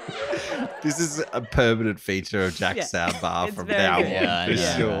 This is a permanent feature of Jack's soundbar it's from very now good. on, for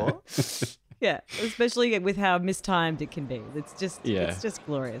Yeah. sure. Yeah, especially with how mistimed it can be. It's just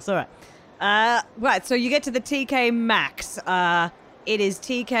glorious. All right. Right, so you get to the TK Max. It is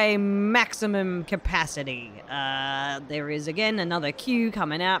TK maximum capacity. There is, again, another queue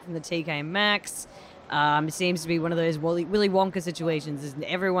coming out from the TK Max. It seems to be one of those Willy Wonka situations. Is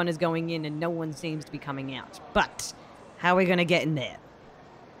everyone is going in and no one seems to be coming out. But how are we going to get in there?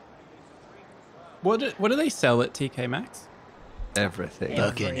 What do they sell at TK Maxx? Everything.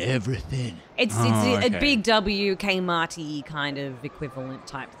 Fucking everything. It's okay. a big W, Kmarty kind of equivalent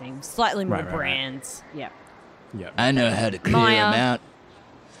type thing. Slightly more Right. brands. Yeah. Yep. I know how to clear Maya. them out.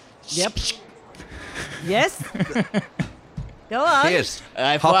 Yep. Yes? Go on. Yes.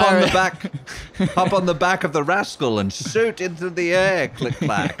 I Hop fire on the it. back. Hop on the back of the rascal and shoot into the air. Click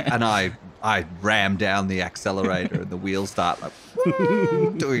clack. And I ram down the accelerator and the wheels start like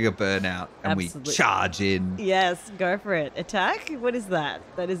woo, doing a burnout, and Absolutely. we charge in. Yes, go for it. Attack? What is that?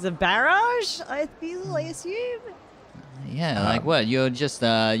 That is a barrage, I assume? Yeah, like what? You're just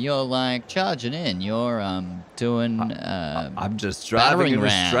you're like charging in. You're doing I'm just driving battering in a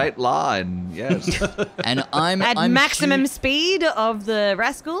ram. straight line. Yes. and I'm At I'm maximum shoot- speed of the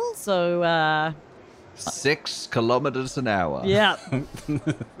rascal, so 6 kilometers an hour. yeah.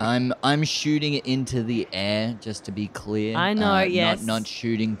 I'm shooting it into the air, just to be clear. I know, yes. Not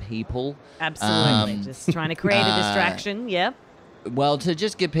shooting people. Absolutely. Just trying to create a distraction. Yep. Well, to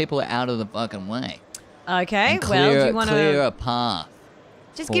just get people out of the fucking way. Okay. And Well, do you want clear to a path.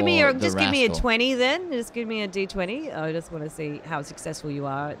 just give me your for the give me a rascal. 20 then? Just give me a D20. I just want to see how successful you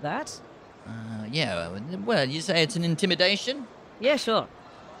are at that. Yeah. Well, you say it's an intimidation? Yeah, sure.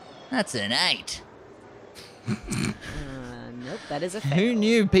 That's an 8. Nope, that is a Who fail.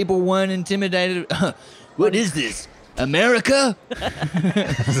 knew people weren't intimidated? What is this? America? I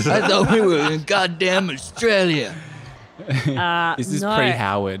thought we were in goddamn Australia. This is no.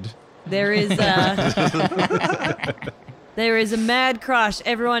 pre-Howard. There is there is a mad crush.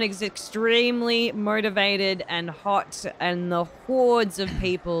 Everyone is extremely motivated and hot, and the hordes of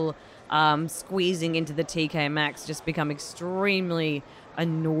people squeezing into the TK Maxx just become extremely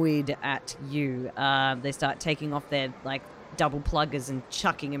annoyed at you. They start taking off their like double pluggers and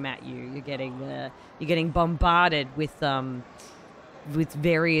chucking them at you. You're getting bombarded with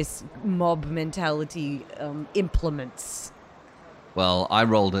various mob mentality implements. Well, I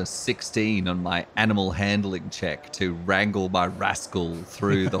rolled a 16 on my animal handling check to wrangle my rascal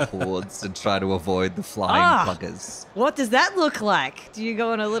through the hordes and try to avoid the flying pluggers. What does that look like? Do you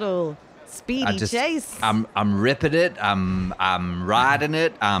go on a little speedy chase? I'm ripping it. I'm riding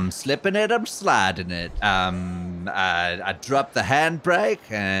it. I'm slipping it. I'm sliding it. I drop the handbrake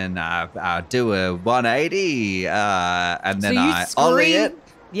and I do a 180, and then I ollie it.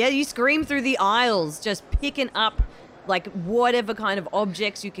 Yeah, you scream through the aisles, just picking up like whatever kind of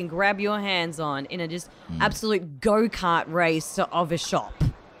objects you can grab your hands on in a just absolute go-kart race of a shop.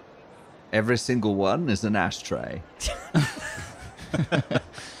 Every single one is an ashtray.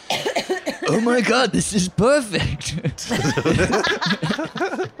 Oh my god, this is perfect.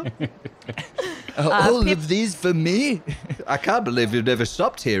 All Pip- of these for me? I can't believe you've never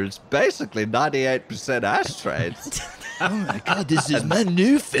shopped here. It's basically 98% ashtrays. Oh my god, this is my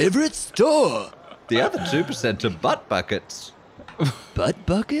new favorite store. The other 2% are butt buckets. Butt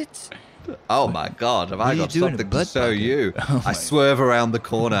buckets? Oh my god, have I are you got doing, a something to butt show bucket? you. Oh I my- swerve around the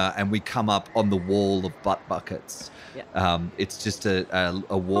corner and we come up on the wall of butt buckets. Yeah. It's just a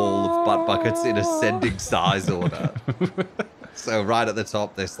wall of butt buckets in ascending size order. So right at the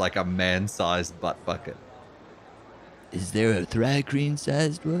top, there's like a man-sized butt bucket. Is there a Thri-Kreen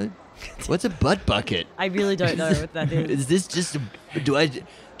sized one? What's a butt bucket? I really don't know what that is. Is this just a,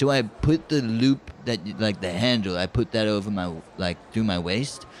 do I put the loop that like the handle, I put that over my like through my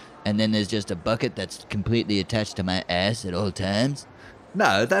waist, and then there's just a bucket that's completely attached to my ass at all times?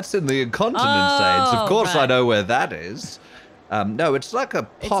 No, that's in the incontinence aids. Of course, I right. know where that is. No, it's like a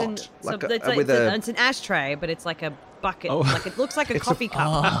pot, It's an ashtray, but it's like a bucket. Oh. Like it looks like a coffee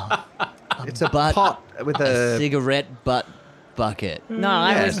cup. it's a butt- pot with A a cigarette butt bucket. No,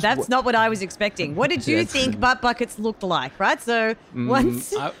 Yes. that's not what I was expecting. What did you think butt buckets looked like, right? So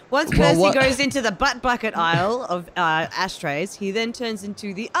once Percy what- goes into the butt bucket aisle of ashtrays, he then turns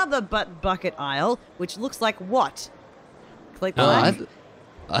into the other butt bucket aisle, which looks like what? Click Oh, like.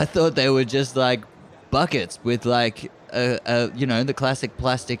 I thought they were just like buckets with like the classic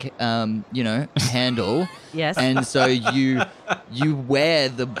plastic handle. Yes. And so you wear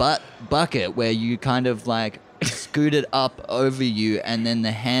the bucket where you kind of like scoot it up over you, and then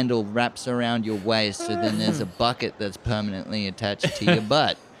the handle wraps around your waist. So then there's a bucket that's permanently attached to your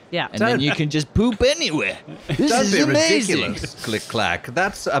butt. Yeah. And then you can just poop anywhere. This Don't is be amazing. ridiculous, Click Clack.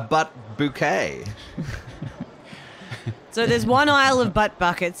 That's a butt bouquet. So there's one aisle of butt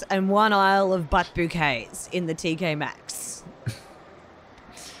buckets and one aisle of butt bouquets in the TK Maxx.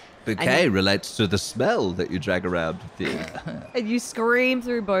 Bouquet relates to the smell that you drag around with you. And you scream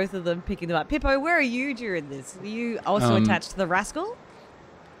through both of them, picking them up. Pippo, where are you during this? Are you also attached to the rascal?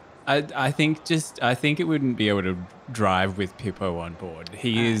 I think it wouldn't be able to drive with Pippo on board.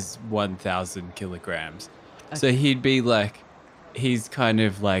 He is 1,000 kilograms. So he'd be like, he's kind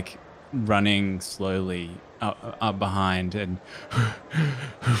of like running slowly up behind and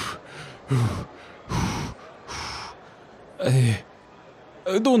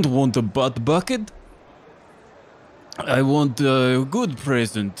I don't want a butt bucket. I want a good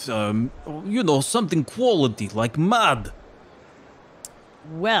present. Something quality like mud.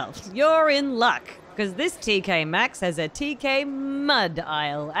 Well, you're in luck, because this TK Maxx has a TK Mud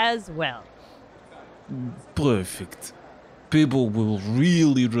aisle as well. Perfect. People will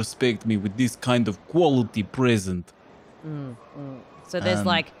really respect me with this kind of quality present. So there's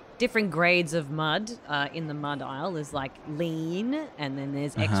like different grades of mud in the mud aisle. There's like lean, and then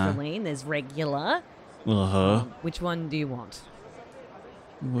there's extra lean, there's regular. Which one do you want?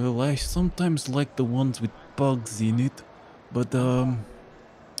 Well, I sometimes like the ones with bugs in it, but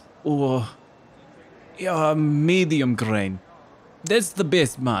medium grain. That's the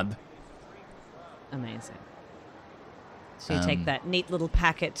best mud. Amazing. So you take that neat little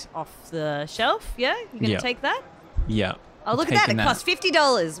packet off the shelf, yeah? You're going to Yeah. take that? Yeah. Oh, look at that. It costs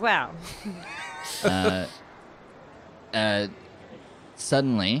 $50. Wow.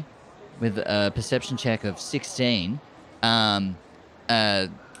 Suddenly, with a perception check of 16,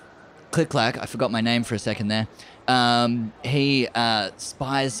 Click Clack, I forgot my name for a second there, he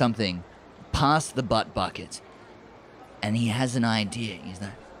spies something past the butt bucket, and he has an idea. He's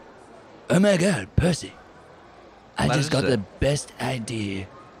like, oh my god, Percy, I What just is got it? the best idea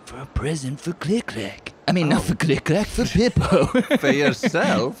for a present for Click Clack. I mean, not for Click Clack, for Pippo. For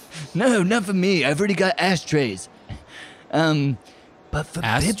yourself? No, not for me. I've already got ashtrays. But for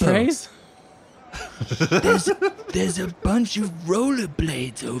Ashtrays? Pippo, there's a bunch of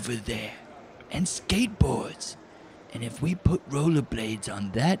rollerblades over there and skateboards. And if we put rollerblades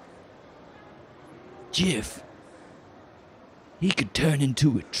on that GIF, he could turn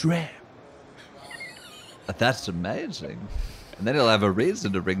into a tramp. That's amazing. And then he'll have a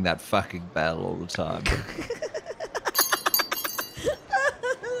reason to ring that fucking bell all the time.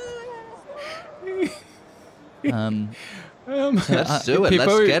 Let's do it. Pippo-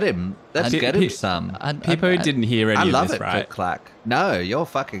 Let's get him. Let's get him some. Pippo didn't hear any I of love this, it, right? Click Clack. No, you're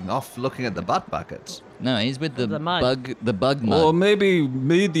fucking off looking at the butt buckets. No, he's with the mud. bug mud. Or maybe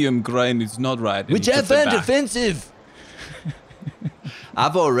medium grain is not right. and Which he I puts it found back. offensive.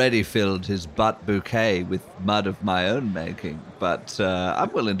 I've already filled his butt bouquet with mud of my own making, but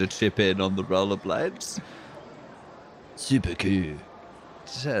I'm willing to chip in on the rollerblades. Super cool.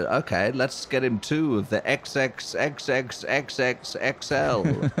 So, okay, let's get him two of the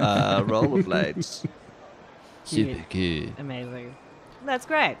XXXXXXL rollerblades. Super cool. Amazing. That's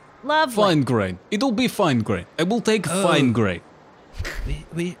great. Lovely. Fine grain. It'll be fine grain. I will take fine grain.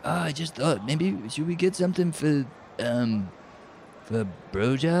 I just thought maybe should we get something for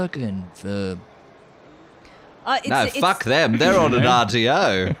Brojack and for Fuck them. They're on an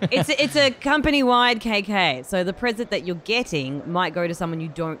RTO. It's a company-wide KK, so the present that you're getting might go to someone you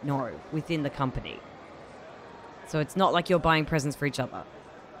don't know within the company. So it's not like you're buying presents for each other. I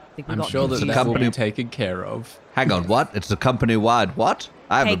think we I'm got sure that confused. that will company- be taken care of. Hang on, what? It's a company-wide what?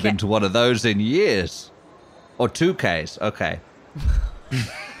 I haven't KK. been to one of those in years. Or 2Ks. Okay.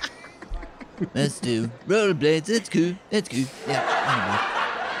 let's do rollerblades. That's cool. That's cool. Yeah.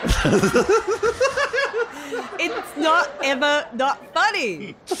 It's not ever not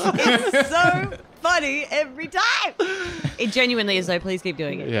funny. It's so funny every time. It genuinely is, though. Please keep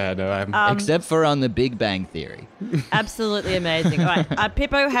doing it. Yeah, no, I'm. Except for on the Big Bang Theory. Absolutely amazing. All right,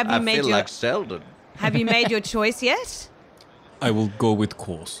 Pippo, have you I made feel your like Sheldon. have you made your choice yet? I will go with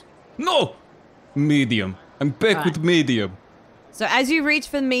coarse. No! Medium. I'm back Right. with medium. So as you reach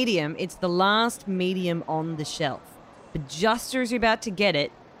for the medium, it's the last medium on the shelf. But just as you're about to get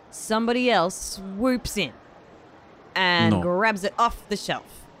it, somebody else swoops in and No. grabs it off the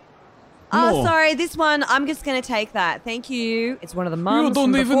shelf. Oh, No. sorry, this one, I'm just going to take that. Thank you. It's one of the mums You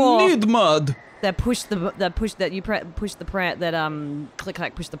don't from even before need mud. that push the pram, that click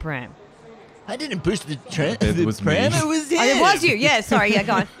clack push the pram. I didn't push the tram. It The was pram. me. It was him. Oh, it was you. Yeah, sorry. Yeah,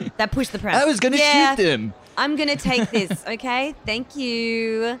 go on. That pushed the pram. I was gonna Yeah, shoot them. I'm going to take this, okay? Thank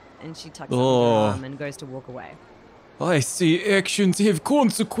you. And she tucks up her Oh. arm and goes to walk away. I see actions have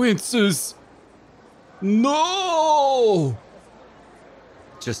consequences. No!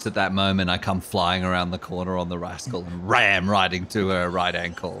 Just at that moment, I come flying around the corner on the rascal and ram right into her right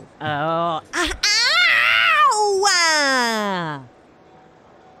ankle. Oh. Ow!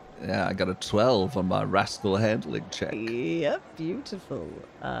 Yeah, I got a 12 on my rascal handling check. Yep, beautiful.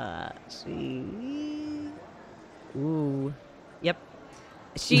 Ooh. Yep.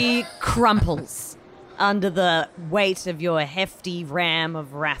 She crumples under the weight of your hefty ram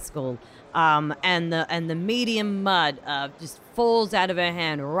of rascal. And the medium mud just falls out of her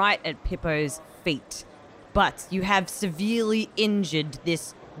hand right at Pippo's feet. But you have severely injured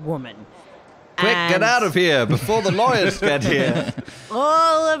this woman. Quick, get And out of here before the lawyers get here.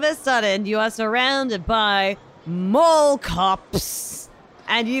 all of a sudden, you are surrounded by mole cops.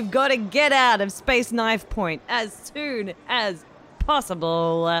 And you've got to get out of Space Knife Point as soon as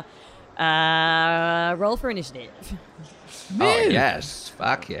possible. Roll for initiative. Oh, yes.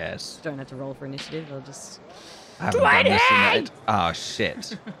 Fuck yes. Don't have to roll for initiative. I'll just... I haven't done this in it. Oh,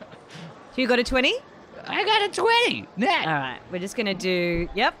 shit. You got a 20? I got a 20. All right. We're just going to do...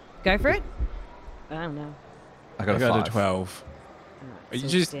 Yep. Go for it. Oh, no. I got I a got 5. a 12. So You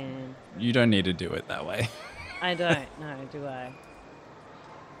just- Dan. You don't need to do it that way. I don't. No, do I?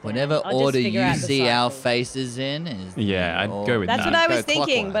 Whatever I'll just order figure you out the see our cycle. faces in is. Yeah, I'd go with That's that. what I Go was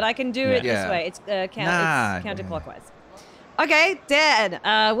thinking, clockwise. but I can do it Yeah. this way. It's, Nah. it's counterclockwise. Okay, Dan,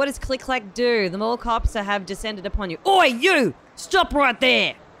 what does Click Clack do? The mall cops have descended upon you. Oi, you! Stop right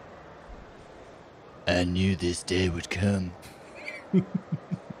there! I knew this day would come.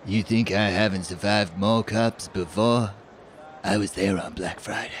 You think I haven't survived mall cops before? I was there on Black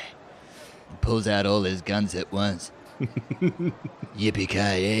Friday. He pulls out all his guns at once.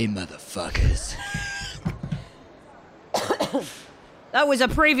 Yippee-ki-yay, motherfuckers. That was a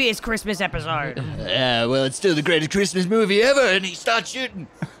previous Christmas episode. Yeah, well, it's still the greatest Christmas movie ever, and he starts shooting.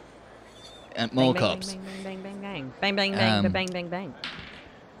 At mall Bang, cops. Bang, bang, bang, bang, bang, bang, bang, bang, bang, bang,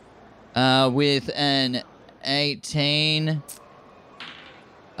 bang. With an 18...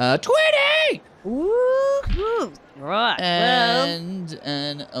 20! Woo-hoo. Right, well... And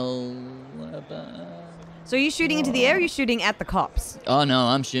an 11... So are you shooting into the air or are you shooting at the cops? Oh no,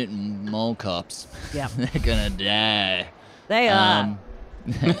 I'm shooting mole cops. Yeah. They're gonna die. They are.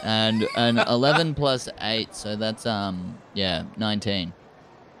 And an 11 plus 8, so that's 19.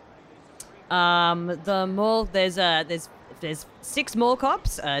 The mall, there's 6 mall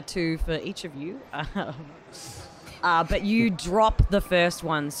cops, 2 for each of you. But you drop the first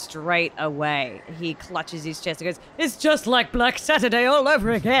one straight away. He clutches his chest and goes, "It's just like Black Saturday all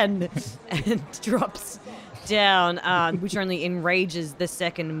over again," and drops down, which only enrages the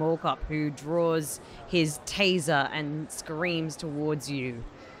second mall cop, who draws his taser and screams towards you.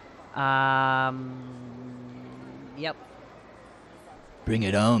 Yep. Bring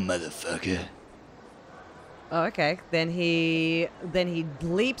it on, motherfucker. Oh, okay. Then he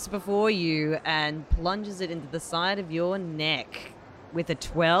leaps before you and plunges it into the side of your neck with a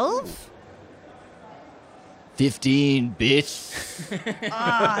 12. 15, bitch.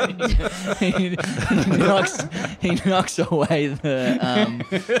 Ah, he knocks away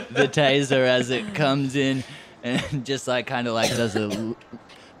the taser as it comes in, and just kind of does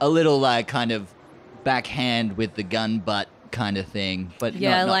a little kind of backhand with the gun butt kind of thing, but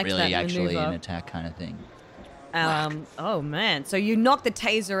Yeah, I not liked really that actually maneuver. an attack kind of thing. oh man. So you knock the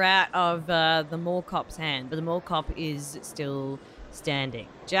taser out of the mall cop's hand, but the mall cop is still standing.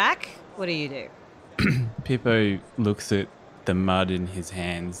 Jack, what do you do? Pippo looks at the mud in his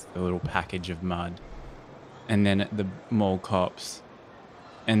hands, the little package of mud, and then at the mall cops,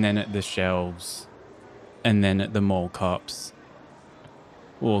 and then at the shelves, and then at the mall cops.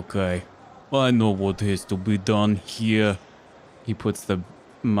 Okay, I know what has to be done here. He puts the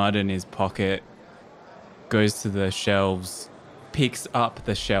mud in his pocket, goes to the shelves, picks up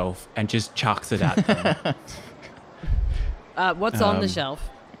the shelf, and just chucks it at them. What's on the shelf?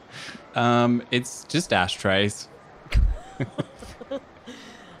 It's just ashtrays.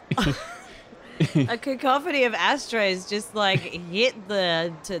 A cacophony of ashtrays just like hit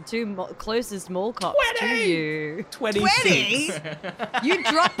the closest mall cops to you. 26. 20? You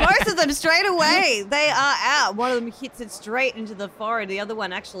drop both of them straight away. They are out. One of them hits it straight into the forehead. The other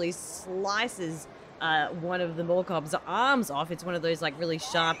one actually slices one of the mall cops' arms off. It's one of those like really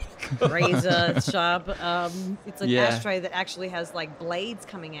sharp, razor sharp. It's an ashtray that actually has like blades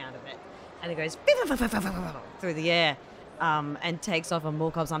coming out of it, and it goes through the air. And takes off a mall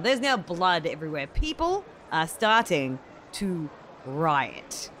cop's arm. There's now blood everywhere. People are starting to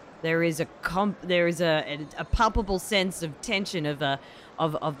riot. There is a palpable sense of tension of the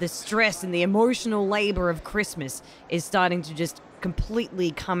stress and the emotional labor of Christmas is starting to just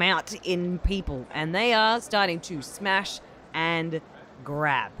completely come out in people, and they are starting to smash and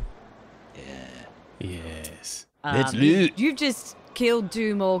grab. Yes. Let's loot. You've just killed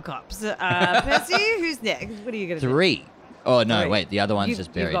 2 mall cops. Percy, who's next? What are you gonna do? 3. Oh no! 3. Wait, the other one's You've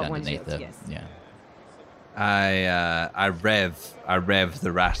just buried got one underneath shield, the. yes. Yeah. I rev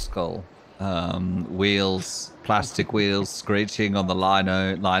the rascal. Plastic wheels screeching on the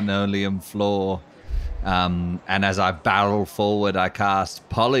linoleum floor. And as I barrel forward, I cast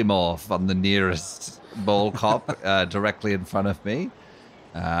polymorph on the nearest ball cop directly in front of me.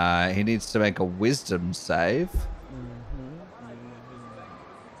 He needs to make a wisdom save.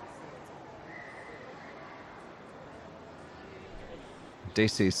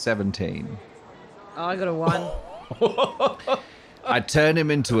 DC 17. Oh, I got a 1. I turn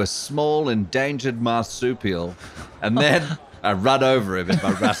him into a small, endangered marsupial, and then I run over him in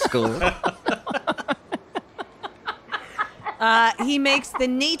my rascal. He makes the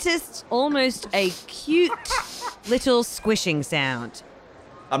neatest, almost a cute little squishing sound.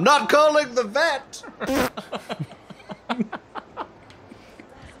 I'm not calling the vet!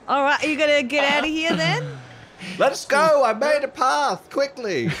 All right, are you going to get out of here then? Let's go! I made a path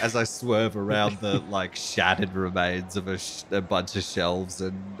quickly! As I swerve around the shattered remains of a bunch of shelves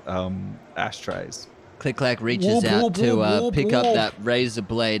and ashtrays. Click Clack reaches out to pick up that razor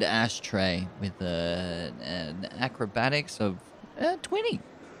blade ashtray with an acrobatics of 20.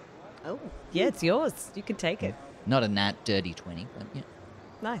 Oh, yeah, it's yours. You can take it. Not a nat dirty 20, but yeah.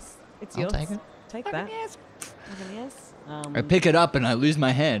 Nice. It's I'll yours. take it. Take that. Fucking yes. I pick it up and I lose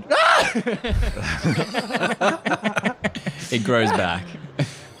my hand. It grows back.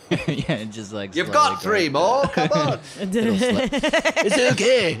 Yeah, just like You've slowly got 3 grows more, come on! It's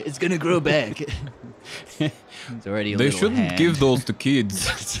okay. It's gonna grow back. It's already a They little shouldn't hand. give those to kids.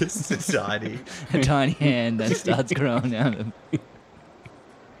 Just a tiny. a tiny hand that starts growing out of.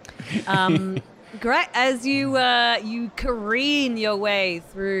 Great. As you careen your way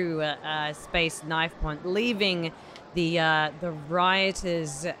through Space Knife Point, leaving the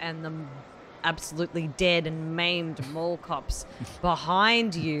rioters and the absolutely dead and maimed mall cops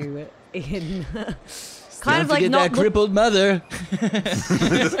behind you in kind of like Don't not forget that crippled mother.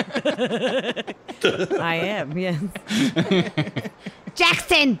 I am, yes.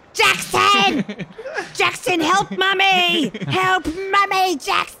 Jackson! Jackson, help Mummy! Help Mummy,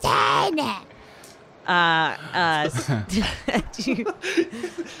 Jackson!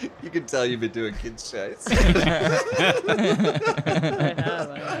 You can tell you've been doing kids shows.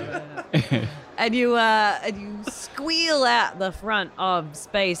 And you squeal out the front of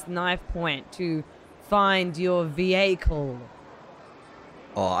Space Knife Point to find your vehicle.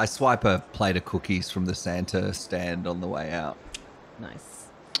 Oh, I swipe a plate of cookies from the Santa stand on the way out. Nice.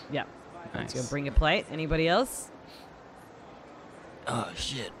 Yep. Nice. So you'll bring a plate. Anybody else? Oh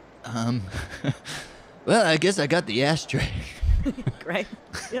shit. Well, I guess I got the ashtray. Great.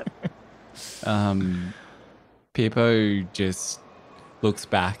 Yep. Pippo just looks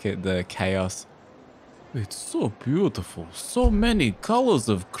back at the chaos. It's so beautiful. So many colors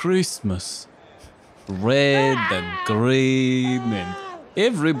of Christmas. Red and green, and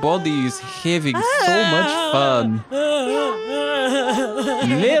everybody is having so much fun.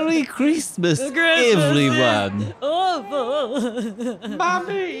 Merry Christmas, everyone. Awful.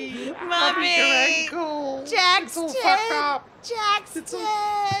 Mommy! Mommy! Jackson! Jackson!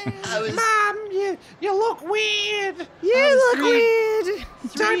 Mom, you look weird! You look weird!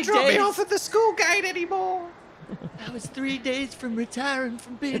 Don't drop me off at the school gate anymore! I was 3 days from retiring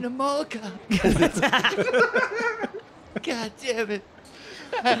from being a mall cop. God damn it.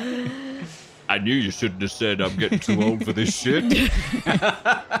 I knew you shouldn't have said I'm getting too old for this shit.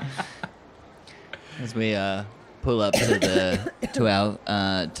 As we pull up to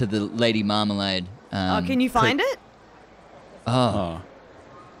the Lady Marmalade. Can you find it? Oh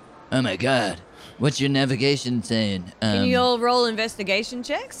my God. What's your navigation saying? Can you all roll investigation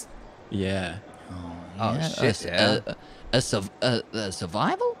checks? Yeah. Oh, shit, yeah. A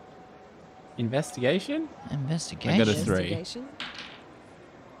survival? Investigation? Investigation. I got a 3. Investigation.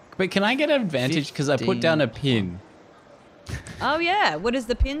 But can I get an advantage because I put down a 15. pin? Oh yeah. What does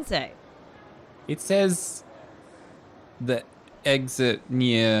the pin say? It says the exit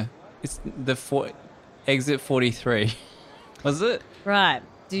near. It's the exit 43. Was it? Right.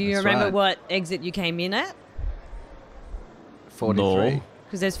 Do you That's remember right. what exit you came in at? 43. No.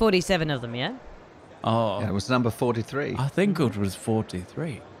 Because there's 47 of them, yeah? Oh, Yeah, it was number 43. I think it was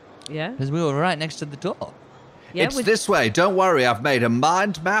 43. Yeah? Because we were right next to the door. Yeah, It's this way. Don't worry. I've made a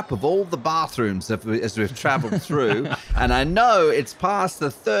mind map of all the bathrooms as we've traveled through, and I know it's past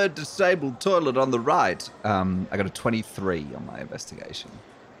the third disabled toilet on the right. I got a 23 on my investigation.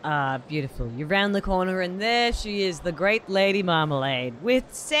 Beautiful. You round the corner, and there she is, the great Lady Marmalade,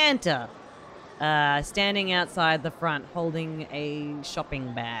 with Santa standing outside the front, holding a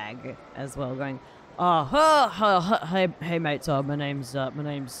shopping bag as well, going, hey mates, my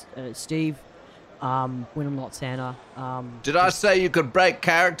name's Steve. When I'm not Santa. Did I say you could break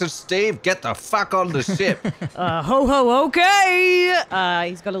character, Steve? Get the fuck on the ship. Okay.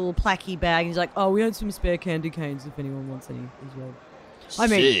 He's got a little placky bag. He's like, we had some spare candy canes if anyone wants any as well. I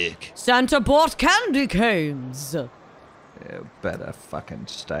mean, Sick. Santa bought candy canes. You better fucking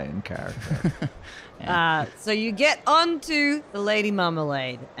stay in character. So you get onto the Lady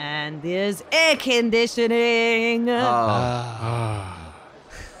Marmalade, and there's air conditioning.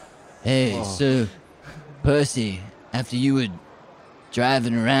 Hey, so, Percy, after you were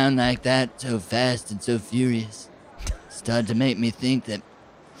driving around like that, so fast and so furious, started to make me think that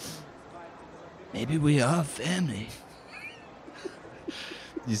maybe we are family.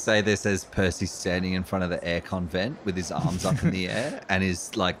 You say this as Percy's standing in front of the aircon vent with his arms up in the air and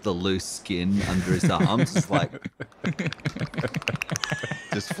his, like, the loose skin under his arms is like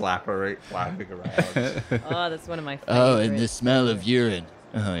just flapping around. Oh, that's one of my favorites. Oh, and the smell of urine.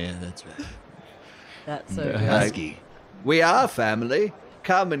 Oh, yeah, that's right. That's so good. Husky. We are family.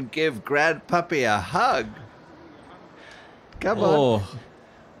 Come and give Grandpuppy a hug. Come on. Oh,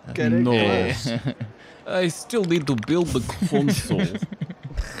 Get it no. close. I still need to build the console.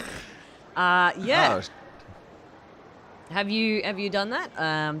 Yeah. Oh, Have you done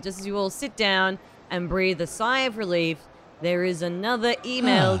that? Just as you all sit down and breathe a sigh of relief, there is another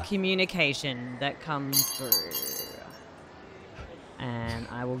email communication that comes through. And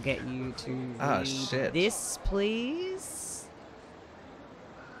I will get you to read shit. this, please.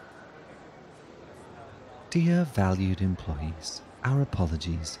 Dear valued employees, our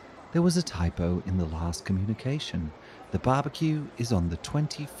apologies. There was a typo in the last communication. The barbecue is on the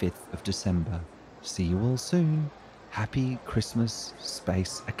 25th of December. See you all soon. Happy Christmas,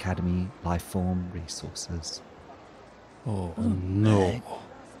 Space Academy Lifeform Resources. Oh, no.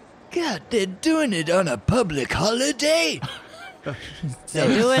 God, they're doing it on a public holiday. They're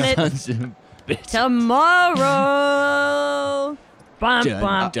doing it Sons of bitches. tomorrow. Bum, Dun,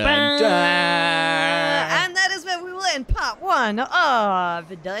 bum, dun, bum. dun. And that is where we will end part 1 of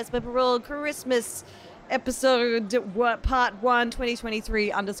the Dice Paper Roll Christmas episode, part 1,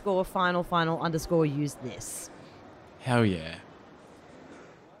 2023 _final _use this. Hell yeah.